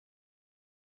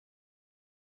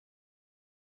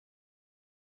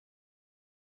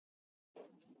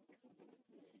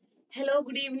Hello,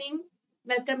 good evening.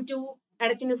 Welcome to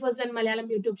Adakuniverse and Malayalam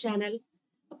YouTube channel.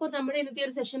 അപ്പോൾ നമ്മുടെ ഇന്നത്തെ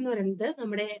ഒരു സെഷൻ എന്ന് പറയുന്നത്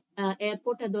നമ്മുടെ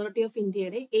എയർപോർട്ട് അതോറിറ്റി ഓഫ്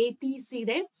ഇന്ത്യയുടെ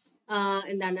ATCയുടെ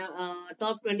എന്താണ്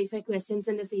ടോപ്പ് 25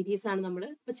 ക്വസ്റ്റ്യൻസിന്റെ സീരീസ് ആണ് നമ്മൾ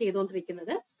ഇപ്പോൾ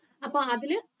ചെയ്തുകൊണ്ടിരിക്കുന്നത്. അപ്പോൾ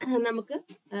അതിൽ നമുക്ക്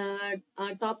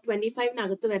ടോപ്പ്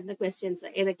 25നകത്ത് വരുന്ന ക്വസ്റ്റ്യൻസ്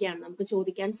ഏതൊക്കെയാണ്, നമുക്ക്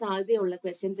ചോദിക്കാൻ സാധ്യതയുള്ള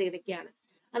ക്വസ്റ്റ്യൻസ് ഏതൊക്കെയാണ്,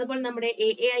 അതുപോലെ നമ്മുടെ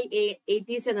AAI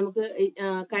ATC നമുക്ക്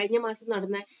കഴിഞ്ഞ മാസം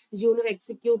നടന്ന ജൂനിയർ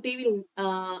എക്സിക്യൂട്ടീവിൽ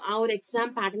ആ ഒരു എക്സാം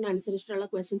പാറ്റേൺ അനുസരിച്ചിട്ടുള്ള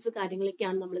ക്വസ്റ്റ്യൻസ്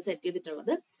കാര്യങ്ങളൊക്കെയാണ് നമ്മൾ സെറ്റ്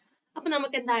ചെയ്തിട്ടുള്ളത്. അപ്പൊ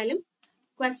നമുക്ക് എന്തായാലും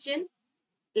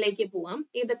ക്വസ്റ്റ്യനിലേക്ക് പോവാം.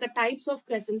 ഏതൊക്കെ ടൈപ്സ് ഓഫ്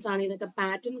ക്വസ്റ്റ്യൻസ് ആണ്, ഏതൊക്കെ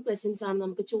പാറ്റേൺ ക്വസ്റ്റ്യൻസ് ആണ്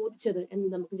നമുക്ക് ചോദിച്ചത് എന്ന്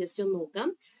നമുക്ക് ജസ്റ്റ് ഒന്ന് നോക്കാം.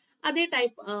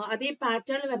 അതേ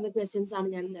പാറ്റേണിൽ വരുന്ന ക്വസ്റ്റ്യൻസ് ആണ്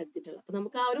ഞാൻ എടുത്തിട്ടുള്ളത്. അപ്പൊ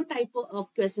നമുക്ക് ആ ഒരു ടൈപ്പ്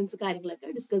ഓഫ് ക്വസ്റ്റ്യൻസ് കാര്യങ്ങളൊക്കെ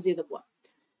ഡിസ്കസ് ചെയ്ത് പോവാം.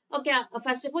 ഓക്കെ,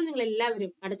 ഫസ്റ്റ് ഓഫ് ഓൾ നിങ്ങൾ എല്ലാവരും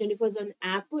AD24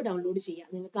 ആപ്പ് ഡൗൺലോഡ് ചെയ്യാം.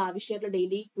 നിങ്ങൾക്ക് ആവശ്യമായിട്ടുള്ള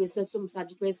ഡെയിലി ക്വിസസും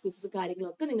സബ്ജക്ട് വൈസ് ക്വിസസ്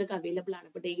കാര്യങ്ങളൊക്കെ നിങ്ങൾക്ക് അവൈലബിൾ ആണ്.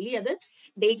 അപ്പൊ ഡെയിലി അത്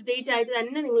ഡേറ്റ് ആയിട്ട്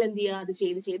തന്നെ നിങ്ങൾ എന്ത് ചെയ്യുക,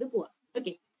 അത് ചെയ്ത് പോവാം.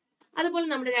 ഓക്കെ, അതുപോലെ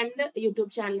നമ്മുടെ 2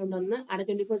 യൂട്യൂബ് ചാനലുണ്ട്. ഒന്ന്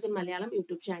AD24 മലയാളം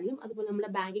യൂട്യൂബ് ചാനലും അതുപോലെ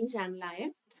നമ്മുടെ ബാങ്കിങ് ചാനലായ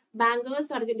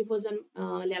ബാങ്കേഴ്സ് AD24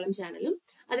 മലയാളം ചാനലും.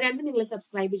 അത് രണ്ടും നിങ്ങൾ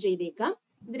സബ്സ്ക്രൈബ് ചെയ്തേക്കാം.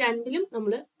 ഇത് രണ്ടിലും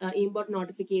നമ്മൾ ഇമ്പോർട്ടന്റ്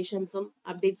നോട്ടിഫിക്കേഷൻസും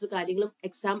അപ്ഡേറ്റ്സ് കാര്യങ്ങളും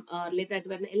എക്സാം റിലേറ്റഡ് ആയിട്ട്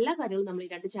വരുന്ന എല്ലാ കാര്യങ്ങളും നമ്മൾ ഈ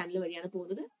 2 ചാനൽ വഴിയാണ്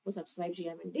പോകുന്നത്. അപ്പോൾ സബ്സ്ക്രൈബ്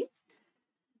ചെയ്യാൻ വേണ്ടി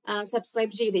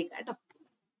സബ്സ്ക്രൈബ് ചെയ്തേക്കാം കേട്ടോ.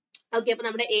 ഓക്കെ, അപ്പൊ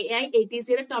നമ്മുടെ AAI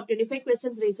ATCയുടെ top 25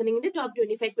 questions, റീസണിങ്ങിന്റെ top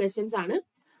 25 questions ആണ്.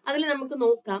 അതിൽ നമുക്ക്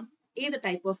നോക്കാം ഏത്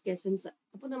ടൈപ്പ് ഓഫ് ക്വസ്റ്റ്യൻസ്.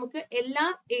 അപ്പൊ നമുക്ക് എല്ലാ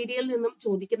ഏരിയയിൽ നിന്നും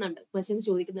ക്വസ്റ്റ്യൻസ്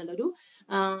ചോദിക്കുന്നുണ്ട്. ഒരു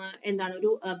ഒരു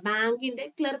ബാങ്കിന്റെ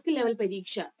ക്ലർക്ക് ലെവൽ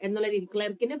പരീക്ഷ എന്നുള്ള രീതി,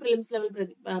 ക്ലർക്കിന്റെ പ്രിലിംസ് ലെവൽ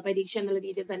പരീക്ഷ എന്നുള്ള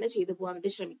രീതിയിൽ തന്നെ ചെയ്തു പോകാൻ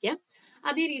വേണ്ടി ശ്രമിക്കുക.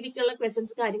 അതേ രീതിക്കുള്ള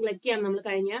ക്വസ്റ്റ്യൻസ് കാര്യങ്ങളൊക്കെയാണ് നമ്മൾ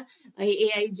കഴിഞ്ഞ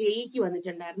AI JEക്ക്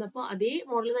വന്നിട്ടുണ്ടായിരുന്നത്. അപ്പോൾ അതേ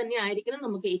മോഡൽ തന്നെ ആയിരിക്കണം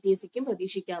നമുക്ക് ATCക്കും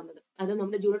പ്രതീക്ഷിക്കാവുന്നത്. അത്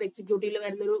നമ്മുടെ ജൂനിയർ എക്സിക്യൂട്ടീവിൽ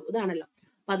വരുന്നൊരു ഇതാണല്ലോ.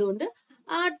 അപ്പൊ അതുകൊണ്ട്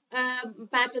ആ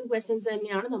പാറ്റേൺ ക്വസ്റ്റ്യൻസ്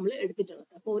തന്നെയാണ് നമ്മൾ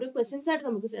എടുത്തിട്ടുള്ളത്. അപ്പൊ ഓരോ ക്വസ്റ്റ്യൻസ് ആയിട്ട്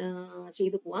നമുക്ക്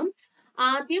ചെയ്തു പോവാം.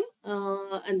 ആദ്യം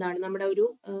നമ്മുടെ ഒരു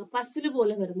പസിൽ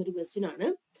പോലെ വരുന്ന ഒരു ക്വസ്റ്റ്യൻ ആണ്.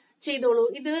 ചെയ്തോളൂ.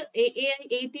 ഇത് AAI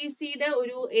ATCയുടെ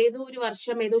ഏതോ ഒരു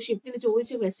വർഷം ഏതോ ഷിഫ്റ്റിൽ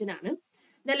ചോദിച്ച ക്വസ്റ്റ്യൻ ആണ്.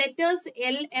 The letters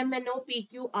L, M, N, O, P,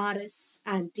 Q, R, S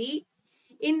and T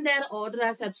in their order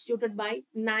are substituted by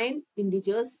 9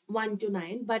 integers 1 to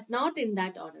 9 but not in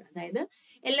that order. അതായത്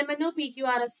LMNO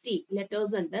PQRS T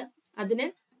ലെറ്റേഴ്സ് ഉണ്ട്, അതിന്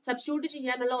substitute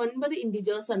ചെയ്യാനുള്ള 9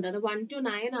 integers ഉണ്ട്. അത് 1 to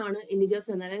 9 ആണ് integers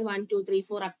എന്ന്, അതായത് 1 2 3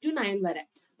 4 up to 9 വരെ.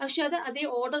 പക്ഷെ അത് അതേ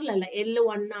ഓർഡറിലല്ല.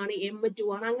 L1 ആണ്, M2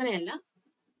 ആണ്, അങ്ങനെയല്ല.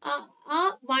 ആ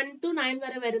 1 to 9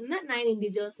 വരെ വരുന്ന 9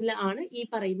 ഇന്റിജേഴ്സിൽ ആണ് ഈ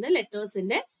പറയുന്ന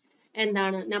ലെറ്റേഴ്സിന്റെ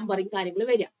നമ്പറിങ് കാര്യങ്ങൾ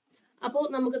വരിക. അപ്പോൾ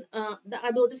നമുക്ക്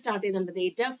അതോട്ട് സ്റ്റാർട്ട് ചെയ്യുന്നുണ്ട്.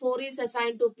 Data 4 is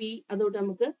assign to P, അതോട്ട്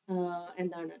നമുക്ക്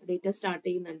ഡേറ്റ സ്റ്റാർട്ട്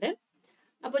ചെയ്യുന്നുണ്ട്.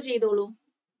 അപ്പൊ ചെയ്തോളൂ.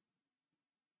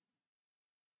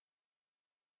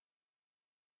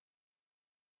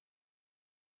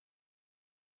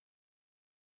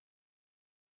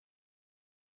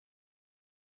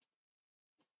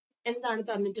 എന്താണ്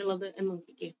തന്നിട്ടുള്ളത് എന്ന്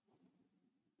നോക്കിക്കേ.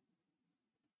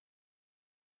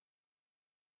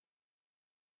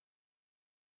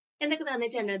 എന്തൊക്കെ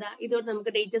തന്നിട്ടുണ്ട്? ഇതോട്ട്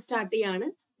നമുക്ക് ഡേറ്റ സ്റ്റാർട്ട് ചെയ്യാണ്.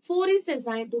 4 ഈസ്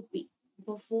അസൈൻ ടു P.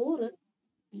 അപ്പൊ 4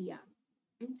 P ആണ്.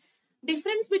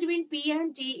 Difference between P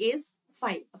and T is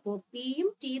 5. അപ്പോൾ Pയും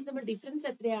Tയും തമ്മിൽ ഡിഫറൻസ്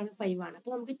എത്രയാണ്? 5 ആണ്.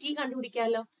 അപ്പൊ നമുക്ക് T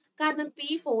കണ്ടുപിടിക്കാമല്ലോ. കാരണം P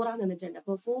 4 ആണ് തന്നിട്ടുണ്ട്.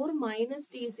 അപ്പൊ 4 minus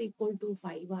T is equal to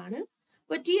 5 ആണ്.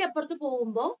 അപ്പൊ T അപ്പുറത്ത്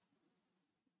പോകുമ്പോ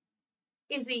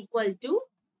is equal to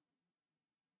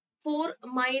 4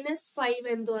 minus 5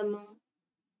 എന്ത് വന്നു?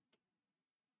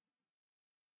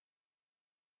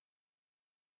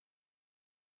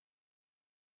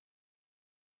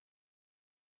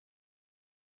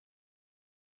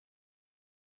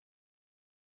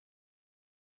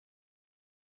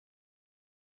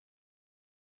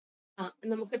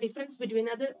 നമുക്ക് ഡിഫറൻസ് ബിറ്റ്വീൻ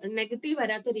അത് നെഗറ്റീവ്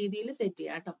വരാത്ത രീതിയിൽ സെറ്റ്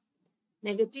ചെയ്യാം കേട്ടോ.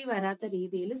 നെഗറ്റീവ് വരാത്ത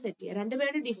രീതിയിൽ സെറ്റ് ചെയ്യാം.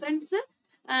 രണ്ടുപേരുടെ ഡിഫറൻസ്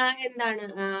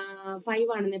 5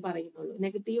 ആണെന്നേ പറയുന്നുള്ളൂ.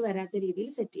 നെഗറ്റീവ് വരാത്ത രീതിയിൽ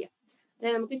സെറ്റ് ചെയ്യാം.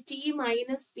 അതായത് നമുക്ക് T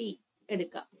മൈനസ് P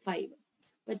എടുക്കാം, 5.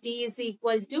 അപ്പൊ T is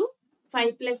equal to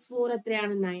 5 plus 4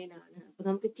 എത്രയാണ്? 9 ആണ്. അപ്പൊ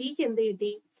നമുക്ക് Tക്ക് എന്ത്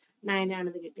കിട്ടി? 9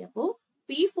 ആണെന്ന് കിട്ടി. അപ്പോ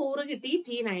P 4 കിട്ടി,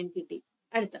 T 9 കിട്ടി.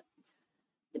 അടുത്ത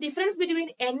difference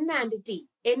between N and T.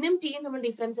 Nഉം Tയും നമ്മൾ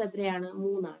ഡിഫറൻസ് എത്രയാണ്?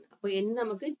 3 ആണ്. അപ്പൊ N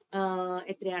നമുക്ക്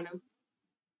എത്രയാണ്?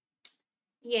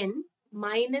 N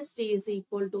minus T is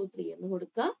equal to 3 എന്ന്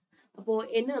കൊടുക്കുക. അപ്പോ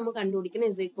N നമുക്ക് കണ്ടുപിടിക്കണം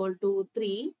ഇസ് ഈക്വൽ ടു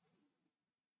 3.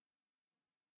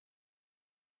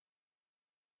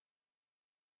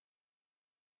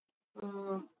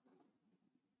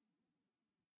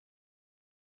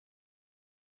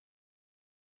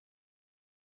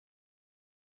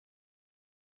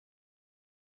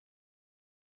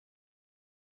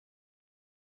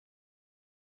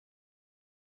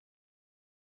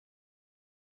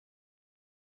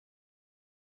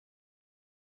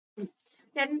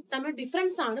 തമ്മിൽ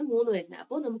ഡിഫറൻസ് ആണ് 3 വരുന്നത്.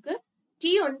 അപ്പോൾ നമുക്ക്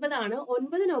T9 ആണ്.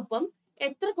 9-നൊപ്പം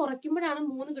എത്ര കുറയ്ക്കുമ്പോഴാണ്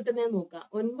 3 കിട്ടുന്നത് നോക്കുക.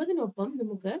 9-നൊപ്പം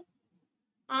നമുക്ക്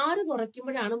 6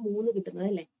 കുറയ്ക്കുമ്പോഴാണ് 3 കിട്ടുന്നത്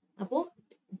അല്ലെ. അപ്പോ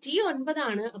T9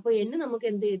 ആണ്. അപ്പൊ n നമുക്ക്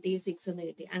എന്ത് കിട്ടി? 6 എന്ന്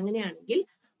കിട്ടി. അങ്ങനെയാണെങ്കിൽ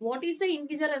what is the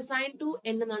integer assign to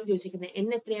n എന്നാണ് ചോദിച്ചിരിക്കുന്നത്. n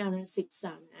എത്രയാണ്? 6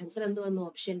 ആണ്. ആൻസർ എന്ത് വന്നു?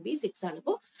 ഓപ്ഷൻ ബി 6 ആണ്.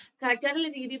 അപ്പോൾ കറക്റ്റ് ആയിട്ടുള്ള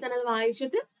രീതിയിൽ തന്നെ അത്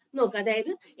വായിച്ചിട്ട് നോക്കുക.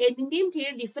 അതായത് എന്നിന്റെയും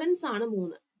ടിയും ഡിഫറൻസ് ആണ്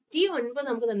 3. T9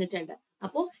 നമുക്ക് തന്നിട്ടുണ്ട്.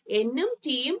 അപ്പോൾ എന്നും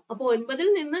ടിയും അപ്പൊ 9-ൽ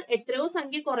നിന്ന് എത്രയോ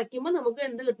സംഖ്യ കുറയ്ക്കുമ്പോൾ നമുക്ക്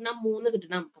എന്ത് കിട്ടണം? 3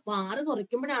 കിട്ടണം. അപ്പൊ 6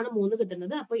 കുറയ്ക്കുമ്പോഴാണ് 3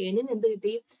 കിട്ടുന്നത്. അപ്പൊ n എന്ത്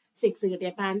കിട്ടി? 6 കിട്ടി.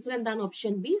 അപ്പൊ ആൻസർ എന്താണ്?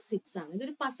 ഓപ്ഷൻ ബി 6 ആണ്.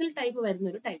 ഇതൊരു പസിൽ ടൈപ്പ് വരുന്ന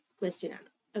ഒരു ടൈപ്പ് ക്വസ്റ്റ്യൻ ആണ്.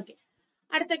 ഓക്കെ,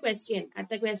 അടുത്ത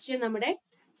ക്വസ്റ്റ്യൻ നമ്മുടെ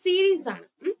സീരീസ് ആണ്.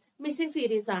 മിസ്സിംഗ്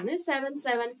സീരീസ് ആണ്. 7,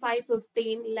 7, 5,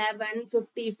 15, 11,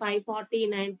 55,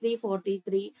 49,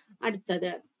 343.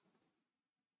 അടുത്തത്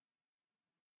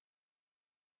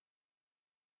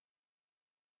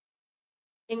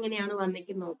എങ്ങനെയാണ്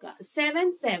വന്നിരിക്കുന്നത് നോക്കുക. 7,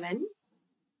 7,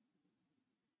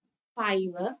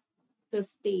 5,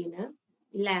 15,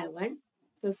 11,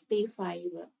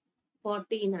 55,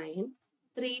 49,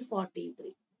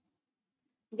 343.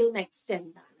 ഇതിൽ നെക്സ്റ്റ്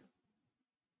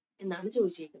എന്നാണ്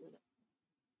ചോദിച്ചിരിക്കുന്നത്.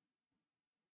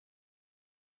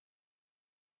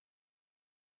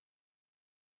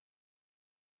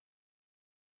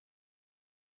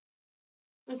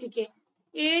 ഓക്കെ,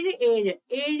 7, 7,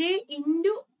 7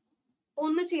 ഇൻറ്റു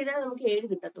 1 ചെയ്താൽ നമുക്ക് 7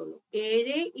 കിട്ടത്തുള്ളൂ.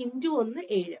 7 ഇൻറ്റു 1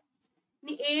 7.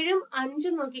 ഇനി 7ഉം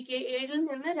 5ഉം നോക്കിക്കേ. 7-ൽ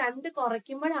നിന്ന് 2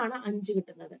 കുറയ്ക്കുമ്പോഴാണ് 5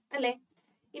 കിട്ടുന്നത് അല്ലെ.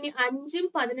 ഇനി 5ഉം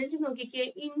 15ഉം നോക്കിക്കേ.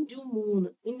 ഇൻറ്റു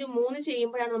 3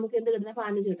 ചെയ്യുമ്പോഴാണ് നമുക്ക് എന്ത് കിട്ടുന്നത്?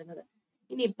 15 കിട്ടുന്നത്.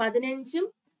 ഇനി 15ഉം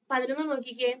 11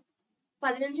 നോക്കിക്കേ.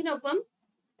 15-നൊപ്പം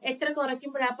എത്ര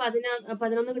കുറയ്ക്കുമ്പോഴാ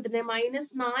 11 കിട്ടുന്നത്?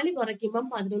 -4 കുറയ്ക്കുമ്പം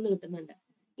 11 കിട്ടുന്നുണ്ട്.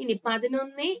 ഇനി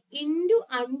 11 ഇൻറ്റു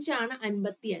 5 ആണ്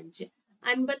 55.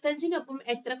 55-നൊപ്പം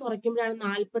എത്ര കുറയ്ക്കുമ്പോഴാണ്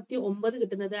 49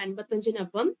 കിട്ടുന്നത്?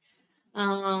 55-നൊപ്പം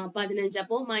 15.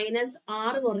 അപ്പോ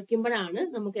 -6 കുറയ്ക്കുമ്പോഴാണ്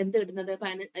നമുക്ക് എന്ത് കിട്ടുന്നത്?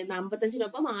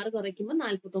 55-നൊപ്പം 6 കുറയ്ക്കുമ്പോൾ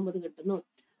 49 കിട്ടുന്നു.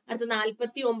 അടുത്ത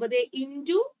 49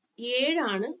 ഇൻറ്റു 7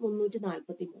 ആണ്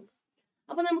 343.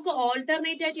 അപ്പൊ നമുക്ക്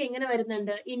ഓൾട്ടർനേറ്റ് ആയിട്ട് എങ്ങനെ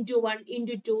വരുന്നുണ്ട്? Into 1,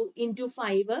 into 2, into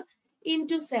 5,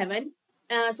 into 7,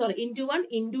 into 1,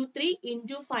 into 3,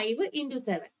 into 5, into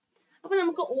 7. അപ്പൊ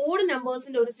നമുക്ക് ഓഡ്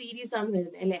നമ്പേഴ്സിന്റെ ഒരു സീരീസ് ആണ്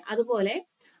വരുന്നത് അല്ലെ. അതുപോലെ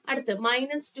അടുത്ത്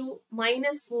 -2,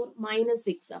 -4,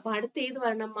 -6. അപ്പൊ അടുത്ത് ഏത്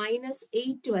വരണം?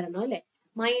 -8 വരണം അല്ലെ.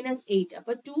 -8.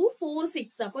 അപ്പൊ 2, 4,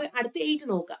 6. അപ്പൊ അടുത്ത 8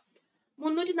 നോക്കാം.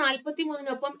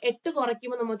 343-നൊപ്പം 8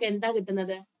 കുറയ്ക്കുമ്പോൾ നമുക്ക് എന്താ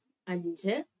കിട്ടുന്നത്?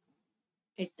 5,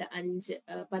 8, 5,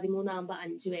 13 ആകുമ്പോ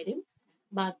 5 വരും.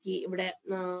 ബാക്കി ഇവിടെ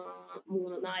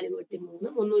 3, 4 കൂട്ടി 3,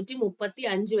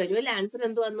 335 വരും അല്ലെ. ആൻസർ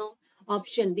എന്ത് വന്നു?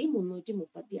 Option D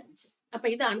 335. അപ്പൊ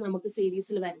ഇതാണ് നമുക്ക്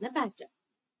സീരീസിൽ വരുന്ന പാറ്റേൺ.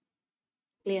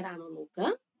 ക്ലിയർ ആണോ നോക്കുക.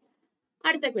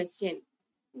 അടുത്ത question,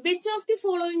 which of the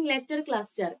following letter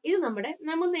cluster. ഇത്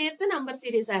നമ്മൾ നേരത്തെ നമ്പർ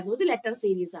സീരീസ് ആയിരുന്നു. ഇത് ലെറ്റർ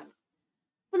സീരീസ് ആണ്.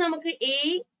 അപ്പൊ നമുക്ക്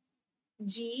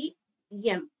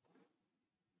AGM,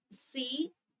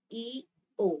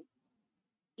 CEO,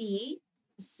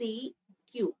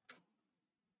 ECQ,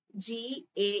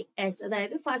 GAS.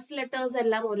 അതായത് ഫസ്റ്റ് ലെറ്റേഴ്സ്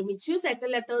എല്ലാം ഒരുമിച്ചു,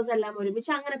 സെക്കൻഡ് ലെറ്റേഴ്സ് എല്ലാം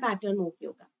ഒരുമിച്ച്, അങ്ങനെ പാറ്റേൺ നോക്കി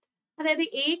നോക്കാം. അതായത്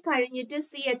A കഴിഞ്ഞിട്ട്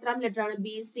C എത്രാം ലെറ്റർ ആണ്?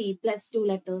 BC +2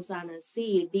 ലെറ്റേഴ്സ് ആണ്.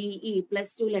 CDE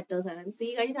 +2 ലെറ്റേഴ്സ് ആണ്. C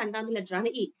കഴിഞ്ഞ് രണ്ടാമത്തെ ലെറ്റർ ആണ്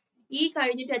E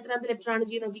കഴിഞ്ഞിട്ട് എത്രാമത്തെ ലെറ്റർ ആണ്?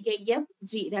 G നോക്കിക്കേ.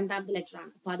 FG രണ്ടാമത്തെ ലെറ്റർ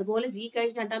ആണ്. അപ്പൊ അതുപോലെ G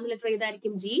കഴിഞ്ഞിട്ട് രണ്ടാമത്തെ ലെറ്റർ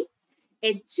ഏതായിരിക്കും?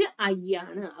 GHI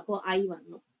ആണ്. അപ്പോ I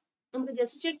വന്നു. നമുക്ക്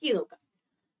ജസ്റ്റ് ചെക്ക് ചെയ്ത് നോക്കാം.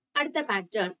 അടുത്ത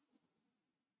പാറ്റേൺ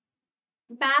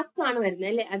ബാക്ക് ആണ് വരുന്നത്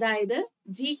അല്ലെ. അതായത്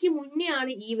ജിക്ക് മുന്നേ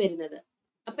ആണ് E വരുന്നത്.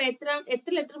 അപ്പൊ എത്ര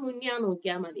ലെറ്റർ മുന്നേ ആണ്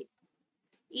നോക്കിയാൽ മതി.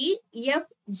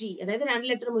 EFG അതായത് 2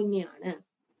 ലെറ്റർ മുന്നേ ആണ്.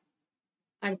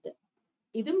 അടുത്ത്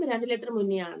ഇതും 2 ലെറ്റർ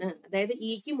മുന്നേ ആണ്. അതായത്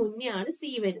ഇക്ക് മുന്നേ ആണ് C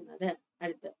വരുന്നത്.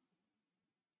 അടുത്ത്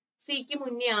സിക്ക്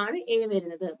മുന്നേ ആണ് A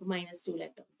വരുന്നത്. അപ്പൊ -2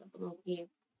 ലെറ്റേഴ്സ്. അപ്പൊ നോക്കിയേ,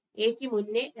 എക്ക്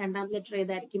മുന്നേ രണ്ടാമത്തെ ലെറ്റർ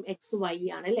ഏതായിരിക്കും? XY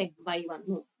ആണ് അല്ലെ. Y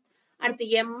വന്നു. അടുത്ത്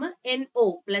MNO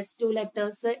 +2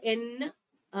 letters,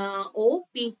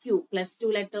 NOPQ +2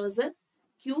 letters,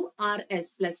 QRS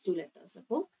 +2 letters.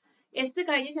 അപ്പോ S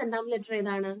കഴിഞ്ഞ് രണ്ടാമത്തെ ലെറ്റർ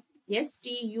ഏതാണ്?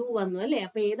 STU വന്നു അല്ലെ.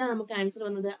 അപ്പൊ ഏതാ നമുക്ക് ആൻസർ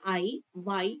വന്നത്?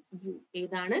 IYU.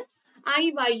 ഏതാണ്?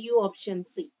 IYU, option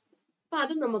C. അപ്പൊ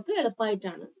അത് നമുക്ക്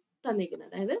എളുപ്പമായിട്ടാണ്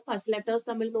തന്നിരിക്കുന്നത്. അതായത് ഫസ്റ്റ് ലെറ്റേഴ്സ്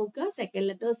തമ്മിൽ നോക്കുക, സെക്കൻഡ്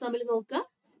ലെറ്റേഴ്സ് തമ്മിൽ നോക്കുക,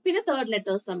 പിന്നെ തേർഡ്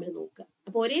ലെറ്റേഴ്സ് തമ്മിൽ നോക്കുക.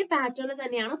 അപ്പൊ ഒരേ പാറ്റേണിൽ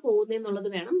തന്നെയാണ് പോകുന്നത് എന്നുള്ളത്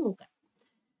വേണം നോക്കാൻ.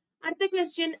 അടുത്ത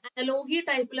ക്വസ്റ്റ്യൻ അനലോഗി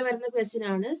ടൈപ്പിൽ വരുന്ന ക്വസ്റ്റ്യൻ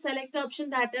ആണ്. Select option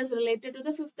that is related to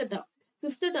the fifth term.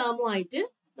 Fifth ടേമുമായിട്ട്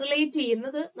relate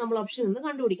ചെയ്യുന്നത് നമ്മൾ ഓപ്ഷൻ നിന്ന്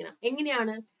കണ്ടുപിടിക്കണം.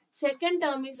 എങ്ങനെയാണ്? Second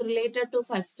term is related to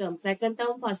first term. Second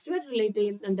term ഫസ്റ്റുമായിട്ട് relate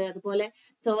ചെയ്യുന്നുണ്ട്. അതുപോലെ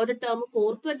തേർഡ് ടേം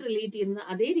ഫോർത്തുമായിട്ട് റിലേറ്റ് ചെയ്യുന്നത്.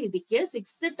 അതേ രീതിക്ക്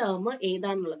സിക്സ്ത് ടേം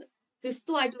ഏതാണെന്നുള്ളത്.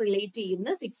 ഫിഫ്ത്തുമായിട്ട് റിലേറ്റ് ചെയ്യുന്ന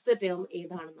 6th ടേം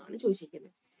ഏതാണെന്നാണ്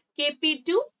ചോദിച്ചിരിക്കുന്നത്.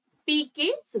 KP2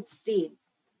 PK16.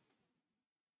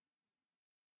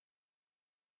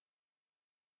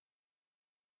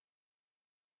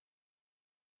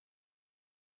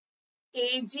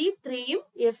 AG3യും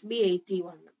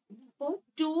FB81. അപ്പോൾ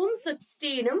 2ഉം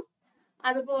 16ഉം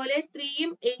അതുപോലെ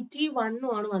 3യും 81ഉം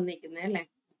ആണ് വന്നിരിക്കുന്നത് അല്ലെ.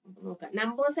 നോക്കാം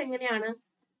നമ്പേഴ്സ് എങ്ങനെയാണ്.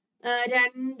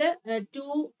 2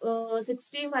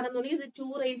 16 വരണമെന്നുണ്ടെങ്കിൽ ഇത്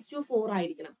 2⁴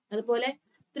 ആയിരിക്കണം. അതുപോലെ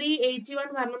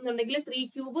 381 വരണമെന്നുണ്ടെങ്കിൽ 3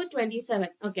 ക്യൂബ് 27.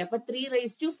 ഓക്കെ, അപ്പൊ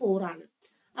 3⁴ ആണ്.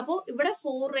 അപ്പൊ ഇവിടെ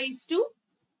 3⁴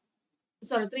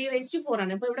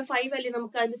 ആണ്. അപ്പൊ ഇവിടെ 5 അല്ലേ,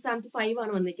 നമുക്ക് അതിന്റെ സ്ഥാനത്ത് 5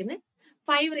 ആണ് വന്നിരിക്കുന്നത്.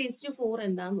 5⁴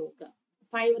 എന്താന്ന് നോക്കുക.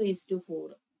 5⁴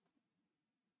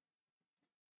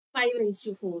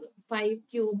 5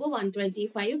 ക്യൂബ്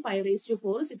 125, 5⁴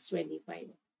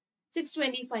 625.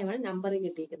 625 ആണ് നമ്പറിങ്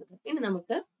കിട്ടിയിരിക്കുന്നത്. ഇനി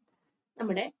നമുക്ക്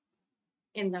നമ്മുടെ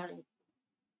എന്താണ്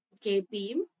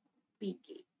KPയും PK.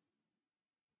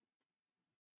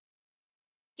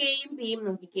 Kയും Pയും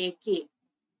നോക്കിക്കേ. K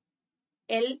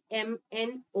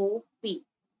LMNOP,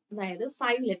 അതായത്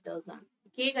 5 ലെറ്റേഴ്സ് ആണ്.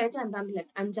 K കഴിഞ്ഞ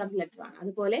അഞ്ചാമത്തെ ലെറ്റർ ആണ്.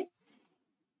 അതുപോലെ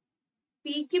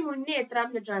Pക്ക് മുന്നേ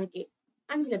എത്രാമത്തെ ലെറ്റർ ആണ്? K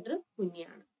 5 ലെറ്റർ മുന്നേ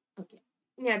ആണ്. ഓക്കെ,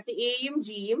 ഇനി അടുത്ത് Aയും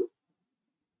Gയും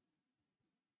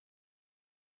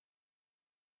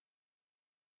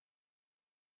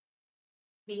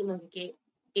B നോക്കിക്കേ.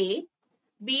 A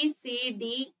B C D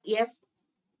F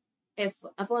F.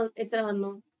 അപ്പൊ എത്ര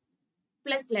വന്നു?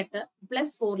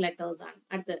 +4 ലെറ്റേഴ്സ് ആണ്.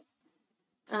 അടുത്ത്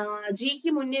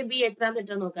ജിക്ക് മുന്നേ ബി എത്രാം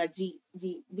ലെറ്റർ നോക്കാം.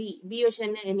 ബി പക്ഷെ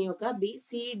എന്നെ നോക്കാം. B C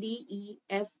D E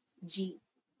F G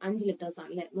 5 letters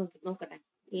ആണ് അല്ലെ. നോക്കട്ടെ.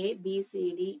 A B C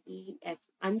D E F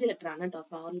 5 letter ആണ് കേട്ടോ.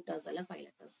 4 ലെറ്റേഴ്സ് അല്ല, 5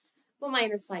 ലെറ്റേഴ്സ്. അപ്പൊ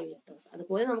 -5 ലെറ്റേഴ്സ്.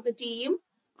 അതുപോലെ നമുക്ക് ടിയും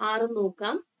ആറും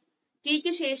നോക്കാം.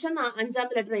 ടിക്ക് ശേഷം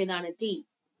അഞ്ചാമത്തെ ലെറ്റർ ഏതാണ്? T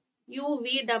U V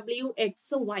W X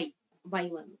Y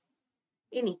വന്നു.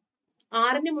 ഇനി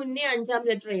ആറിന് മുന്നേ അഞ്ചാം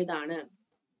ലെറ്റർ ഏതാണ്?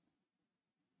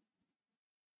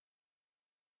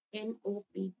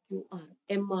 NOPQR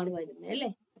M ആണ് വരുന്നത് അല്ലേ.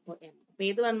 അപ്പൊ M. അപ്പൊ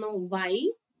ഏത് വന്നു?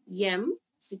 YM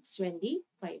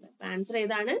 625. ആൻസർ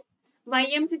ഏതാണ്?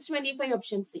 YM 625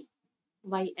 option C.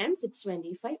 YM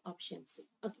 625 option C.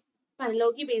 Okay,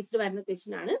 analogy based വരുന്ന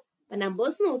ക്വസ്റ്റ്യൻ ആണ്. അപ്പൊ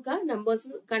നമ്പേഴ്സ് നോക്കുക. നമ്പേഴ്സ്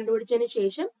കണ്ടുപിടിച്ചതിന്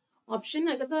ശേഷം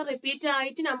ഓപ്ഷനകത്ത് റിപ്പീറ്റ്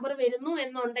ആയിട്ട് നമ്പർ വരുന്നു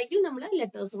എന്നുണ്ടെങ്കിൽ നമ്മൾ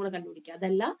ലെറ്റേഴ്സും കൂടെ കണ്ടുപിടിക്കുക.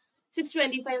 അതല്ല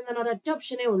 625 എന്ന് പറഞ്ഞ ഒറ്റ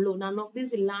ഓപ്ഷനേ ഉള്ളൂ, നൺ ഓഫ്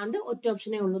ദീസ് ഇല്ലാണ്ട് ഒറ്റ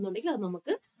ഓപ്ഷനേ ഉള്ളൂ എന്നുണ്ടെങ്കിൽ അത്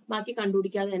നമുക്ക് ബാക്കി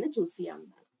കണ്ടുപിടിക്കാതെ തന്നെ ചൂസ്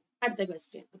ചെയ്യാവുന്നതാണ്. അടുത്ത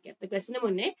ക്വസ്റ്റ്യൻ. ഓക്കെ, അടുത്ത ക്വസ്റ്റ്യന്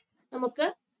മുന്നേ നമുക്ക്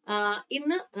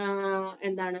ഇന്ന്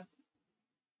എന്താണ്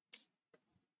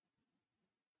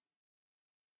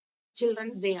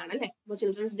ചിൽഡ്രൻസ് ഡേ ആണ് അല്ലെ. അപ്പൊ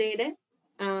ചിൽഡ്രൻസ് ഡേയുടെ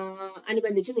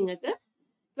അനുബന്ധിച്ച് നിങ്ങൾക്ക്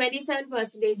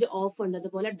 27% ഓഫ് ഉണ്ട്.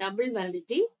 അതുപോലെ ഡബിൾ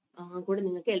വാലിഡിറ്റി കൂടെ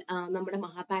നിങ്ങൾക്ക് നമ്മുടെ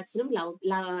മഹാപാക്സിനും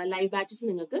ലൈവ് ബാച്ചസും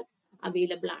നിങ്ങൾക്ക്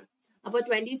അവൈലബിൾ ആണ്. അപ്പൊ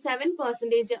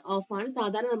 27% ഓഫ് ആണ്.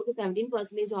 സാധാരണ നമുക്ക്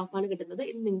 17% ഓഫ് ആണ് കിട്ടുന്നത്.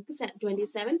 ഇന്ന് നിങ്ങൾക്ക്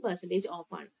 27%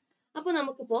 ഓഫ് ആണ്. അപ്പൊ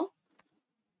നമുക്കിപ്പോ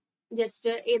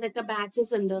ജസ്റ്റ് ഏതൊക്കെ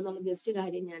ബാച്ചസ് ഉണ്ട് എന്നുള്ള ജസ്റ്റ്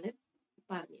കാര്യം ഞാൻ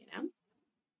പറഞ്ഞുതരാം.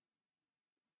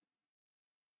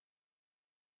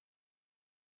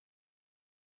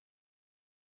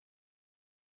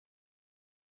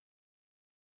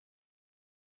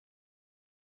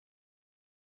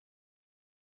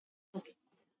 ഓക്കെ,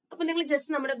 അപ്പൊ നിങ്ങൾ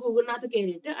ജസ്റ്റ് നമ്മുടെ ഗൂഗിളിനകത്ത്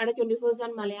കയറിയിട്ട് അവിടെ 24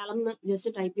 on മലയാളം എന്ന്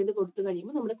ജസ്റ്റ് ടൈപ്പ് ചെയ്ത് കൊടുത്തു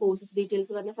കഴിയുമ്പോൾ നമ്മുടെ കോഴ്സസ്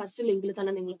ഡീറ്റെയിൽസ് പറഞ്ഞ ഫസ്റ്റ് ലിങ്കിൽ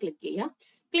തന്നെ നിങ്ങൾ ക്ലിക്ക് ചെയ്യുക.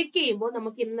 ക്ലിക്ക് ചെയ്യുമ്പോൾ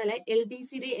നമുക്ക് ഇന്നലെ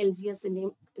LDCയുടെയും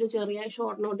LGSന്റെയും ഒരു ചെറിയ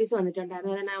ഷോർട്ട് നോട്ടീസ്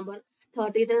വന്നിട്ടുണ്ടായിരുന്നു. അതായത് നവംബർ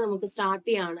 30 നമുക്ക് സ്റ്റാർട്ട്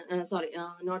ചെയ്യാണ്.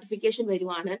 നോട്ടിഫിക്കേഷൻ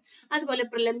വരുവാണ്. അതുപോലെ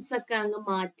പ്രിലിംസ് ഒക്കെ അങ്ങ്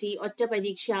മാറ്റി ഒറ്റ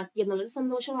പരീക്ഷ ആക്കി എന്നുള്ളൊരു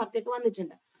സന്തോഷ വാർത്തയൊക്കെ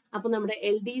വന്നിട്ടുണ്ട്. അപ്പൊ നമ്മുടെ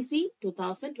LDC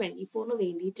 2024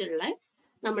 വേണ്ടിയിട്ടുള്ള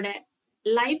നമ്മുടെ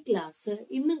ലൈവ് ക്ലാസ്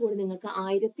ഇന്നും കൂടി നിങ്ങൾക്ക്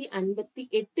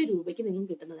 1058 രൂപയ്ക്ക്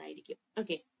നിങ്ങൾക്ക് കിട്ടുന്നതായിരിക്കും.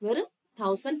 ഓക്കെ, വെറും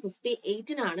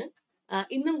 1058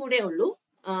 ഇന്നും കൂടെ ഉള്ളൂ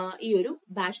ഈ ഒരു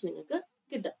ബാച്ച് നിങ്ങൾക്ക്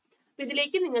കിട്ടും. അപ്പൊ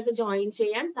ഇതിലേക്ക് നിങ്ങൾക്ക് ജോയിൻ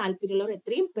ചെയ്യാൻ താല്പര്യമുള്ളവർ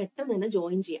എത്രയും പെട്ടെന്ന് തന്നെ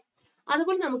ജോയിൻ ചെയ്യാം.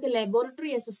 അതുപോലെ നമുക്ക്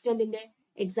ലബോറട്ടറി അസിസ്റ്റന്റിന്റെ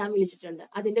എക്സാം വിളിച്ചിട്ടുണ്ട്.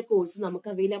 അതിന്റെ കോഴ്സ് നമുക്ക്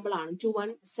അവൈലബിൾ ആണ്.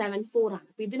 2174 ആണ്.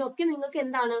 അപ്പൊ ഇതിനൊക്കെ നിങ്ങൾക്ക്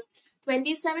എന്താണ്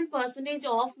 27%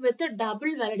 ഓഫ് വിത്ത് ഡബിൾ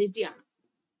വാലിഡിറ്റി ആണ്.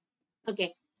 ഓക്കെ,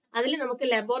 അതിൽ നമുക്ക്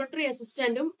ലബോറട്ടറി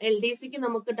അസിസ്റ്റന്റും LDCക്ക്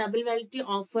നമുക്ക് ഡബിൾ വാലിഡിറ്റി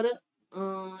ഓഫർ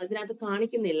ഇതിനകത്ത്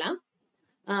കാണിക്കുന്നില്ല.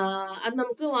 അത്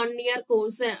നമുക്ക് 1 year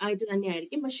കോഴ്സ് ആയിട്ട്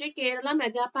തന്നെയായിരിക്കും. പക്ഷേ കേരള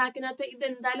മെഗാ പാക്കിനകത്ത് ഇത്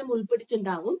എന്തായാലും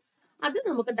ഉൾപ്പെട്ടിട്ടുണ്ടാവും. അത്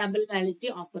നമുക്ക് ഡബിൾ വാലിഡിറ്റി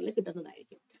ഓഫറിൽ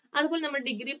കിട്ടുന്നതായിരിക്കും. അതുപോലെ നമ്മൾ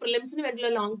ഡിഗ്രി പ്രിലിംസിന്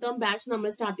വേണ്ടിയുള്ള ലോങ് ടേം ബാച്ച് നമ്മൾ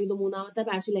സ്റ്റാർട്ട് ചെയ്തു. 3ാമത്തെ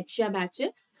ബാച്ച് ലക്ഷ്യ ബാച്ച്,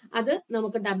 അത്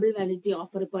നമുക്ക് ഡബിൾ വാലിഡിറ്റി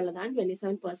ഓഫർ ഇപ്പോൾ ഉള്ളതാണ്.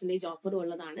 27% ഓഫർ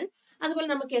ഉള്ളതാണ്. അതുപോലെ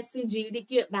നമുക്ക്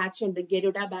SCGDക്ക് ബാച്ച് ഉണ്ട്,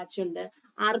 ഗരുഡ ബാച്ച് ഉണ്ട്,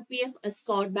 RPF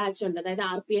സ്ക്വാഡ് ബാച്ച് ഉണ്ട്. അതായത്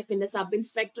RPFന്റെ സബ്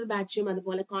ഇൻസ്പെക്ടർ ബാച്ചും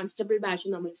അതുപോലെ കോൺസ്റ്റബിൾ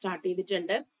ബാച്ചും നമ്മൾ സ്റ്റാർട്ട്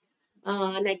ചെയ്തിട്ടുണ്ട്.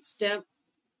 നെക്സ്റ്റ്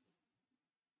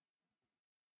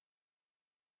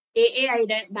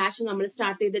AAIയുടെ ബാച്ച് നമ്മൾ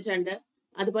സ്റ്റാർട്ട് ചെയ്തിട്ടുണ്ട്.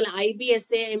 അതുപോലെ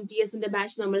IBSA MTSന്റെ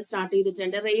ബാച്ച് നമ്മൾ സ്റ്റാർട്ട്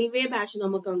ചെയ്തിട്ടുണ്ട്. റെയിൽവേ ബാച്ച്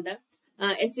നമുക്കുണ്ട്.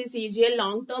 SCCGL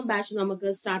ലോങ് ടേം ബാച്ച് നമുക്ക്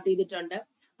സ്റ്റാർട്ട് ചെയ്തിട്ടുണ്ട്.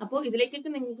 അപ്പോൾ ഇതിലേക്കൊക്കെ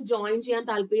നിങ്ങൾക്ക് ജോയിൻ ചെയ്യാൻ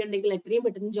താല്പര്യം ഉണ്ടെങ്കിൽ എത്രയും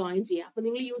പെട്ടെന്ന് ജോയിൻ ചെയ്യാം. അപ്പൊ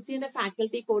നിങ്ങൾ യൂസ് ചെയ്യേണ്ട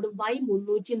ഫാക്കൽറ്റി കോഡ്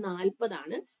Y340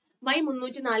 ആണ്.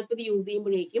 Y340 യൂസ്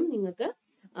ചെയ്യുമ്പോഴേക്കും നിങ്ങൾക്ക്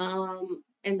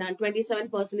എന്താണ്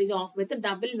 27% ഓഫ് വിത്ത്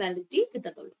ഡബിൾ വാലിഡിറ്റി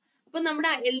കിട്ടത്തുള്ളൂ. അപ്പൊ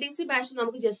നമ്മുടെ LDC ബാച്ച്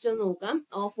നമുക്ക് ജസ്റ്റ് ഒന്ന് നോക്കാം.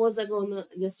 ഓഫേഴ്സ് ഒക്കെ ഒന്ന്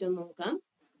ജസ്റ്റ് ഒന്ന് നോക്കാം.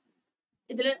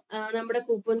 ഇതില് നമ്മുടെ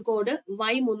കൂപ്പൺ കോഡ്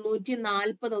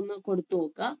Y340 ഒന്ന് കൊടുത്തു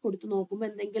നോക്കുക. കൊടുത്തു നോക്കുമ്പോൾ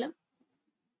എന്തെങ്കിലും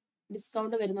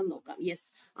ഡിസ്കൗണ്ട് വരുന്നെന്ന് നോക്കാം. യെസ്,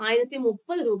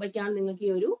 1030 രൂപയ്ക്കാണ് നിങ്ങൾക്ക്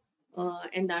ഈ ഒരു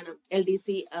എന്താണ് LDC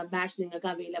ബാച്ച് നിങ്ങൾക്ക്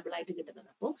അവൈലബിൾ ആയിട്ട് കിട്ടുന്നത്.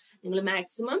 അപ്പോൾ നിങ്ങൾ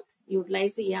മാക്സിമം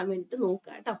യൂട്ടിലൈസ് ചെയ്യാൻ വേണ്ടിയിട്ട്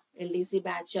നോക്കുക കേട്ടോ. LDC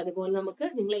ബാച്ച് അതുപോലെ നമുക്ക്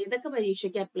നിങ്ങൾ ഏതൊക്കെ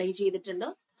പരീക്ഷയ്ക്ക് അപ്ലൈ ചെയ്തിട്ടുണ്ടോ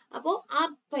അപ്പോൾ ആ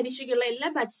പരീക്ഷയ്ക്കുള്ള എല്ലാ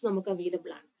ബാച്ചസും നമുക്ക്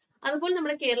അവൈലബിൾ ആണ്. അതുപോലെ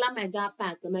നമ്മുടെ കേരള മെഗാ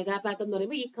പാക്ക് എന്ന്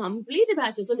പറയുമ്പോൾ ഈ കംപ്ലീറ്റ്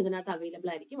ബാച്ചസും ഇതിനകത്ത് അവൈലബിൾ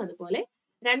ആയിരിക്കും. അതുപോലെ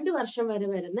 2 വർഷം വരെ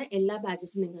വരുന്ന എല്ലാ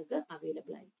ബാച്ചസും നിങ്ങൾക്ക്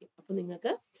അവൈലബിൾ ആയിരിക്കും. അപ്പൊ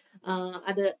നിങ്ങൾക്ക്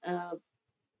അത്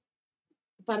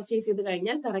പർച്ചേസ് ചെയ്ത്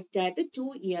കഴിഞ്ഞാൽ കറക്റ്റ് ആയിട്ട് 2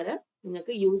 ഇയർ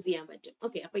നിങ്ങൾക്ക് യൂസ് ചെയ്യാൻ പറ്റും.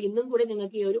 ഓക്കെ, അപ്പൊ ഇന്നും കൂടി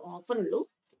നിങ്ങൾക്ക് ഈ ഒരു ഓഫർ ഉള്ളൂ.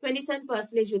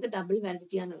 27% വിത്ത് ഡബിൾ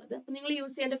വാലിഡിറ്റി ആണുള്ളത്. അപ്പൊ നിങ്ങൾ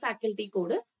യൂസ് ചെയ്യേണ്ട ഫാക്കൽറ്റി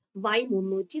കോഡ്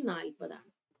Y340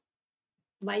 ആണ്.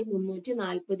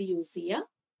 Y340 യൂസ് ചെയ്യുക.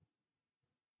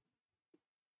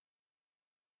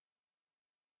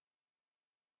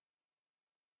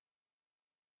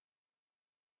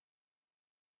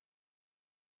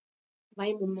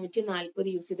 Y340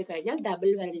 യൂസ് ചെയ്ത് കഴിഞ്ഞാൽ ഡബിൾ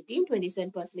വാലിഡിറ്റിയും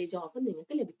 27% ഓഫും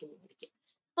നിങ്ങൾക്ക് ലഭിക്കുന്നതായിരിക്കും.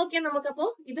 ഓക്കെ, നമുക്കപ്പോ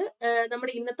ഇത്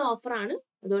നമ്മുടെ ഇന്നത്തെ ഓഫർ ആണ്.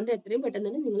 അതുകൊണ്ട് എത്രയും പെട്ടെന്ന്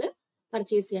തന്നെ നിങ്ങൾ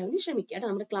പർച്ചേസ് ചെയ്യാൻ വേണ്ടി ശ്രമിക്കുക.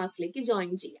 നമ്മുടെ ക്ലാസ്സിലേക്ക്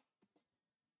ജോയിൻ ചെയ്യാം.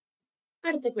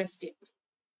 അടുത്ത ക്വസ്റ്റ്യൻ,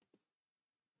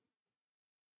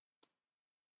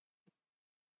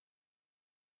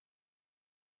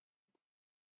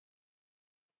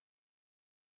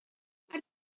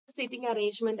 സീറ്റിംഗ്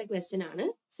അറേഞ്ച്മെന്റ് ക്വസ്റ്റ്യൻ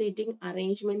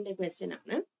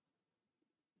ആണ്.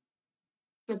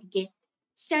 Okay.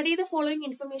 Study the following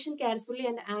information carefully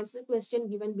and answer the question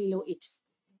given below it.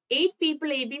 8 people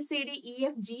A, B, C, D, E,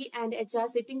 F, G and H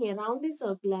are sitting around a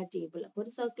circular table. അപ്പോൾ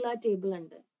ഒരു circular table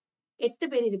ഉണ്ട്. 8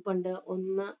 പേര് ഇരിപ്പുണ്ട്.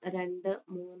 1, 2,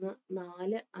 3,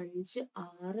 4, 5, 6,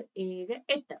 7,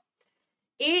 8.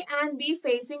 A and B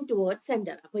facing towards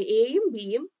center. അപ്പോൾ എയും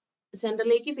ബിയും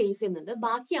സെന്ററിലേക്ക് face ചെയ്യുന്നുണ്ട്.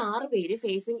 ബാക്കി 6 പേര്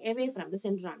phasing away from the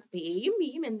centre ആണ്. അപ്പൊ എയും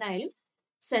ബിയും എന്തായാലും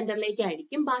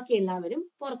സെന്ററിലേക്കായിരിക്കും. ബാക്കി എല്ലാവരും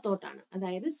പുറത്തോട്ടാണ്.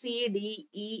 അതായത്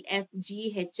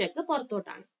CDEFGH ഒക്കെ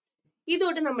പുറത്തോട്ടാണ്.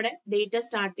 ഇതോട്ട് നമ്മുടെ ഡേറ്റ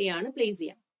സ്റ്റാർട്ട് ചെയ്യാണ്, പ്ലേസ്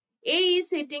ചെയ്യാം. A is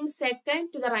sitting second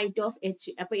to the right of H.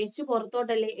 അപ്പൊ H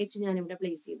പുറത്തോട്ടല്ലേ, H ഞാൻ ഇവിടെ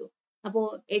പ്ലേസ് ചെയ്തു. അപ്പോ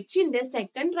Hന്റെ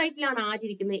സെക്കൻഡ് റൈറ്റിലാണ്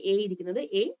ആരിയിരിക്കുന്നത്, A ഇരിക്കുന്നത്.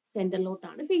 A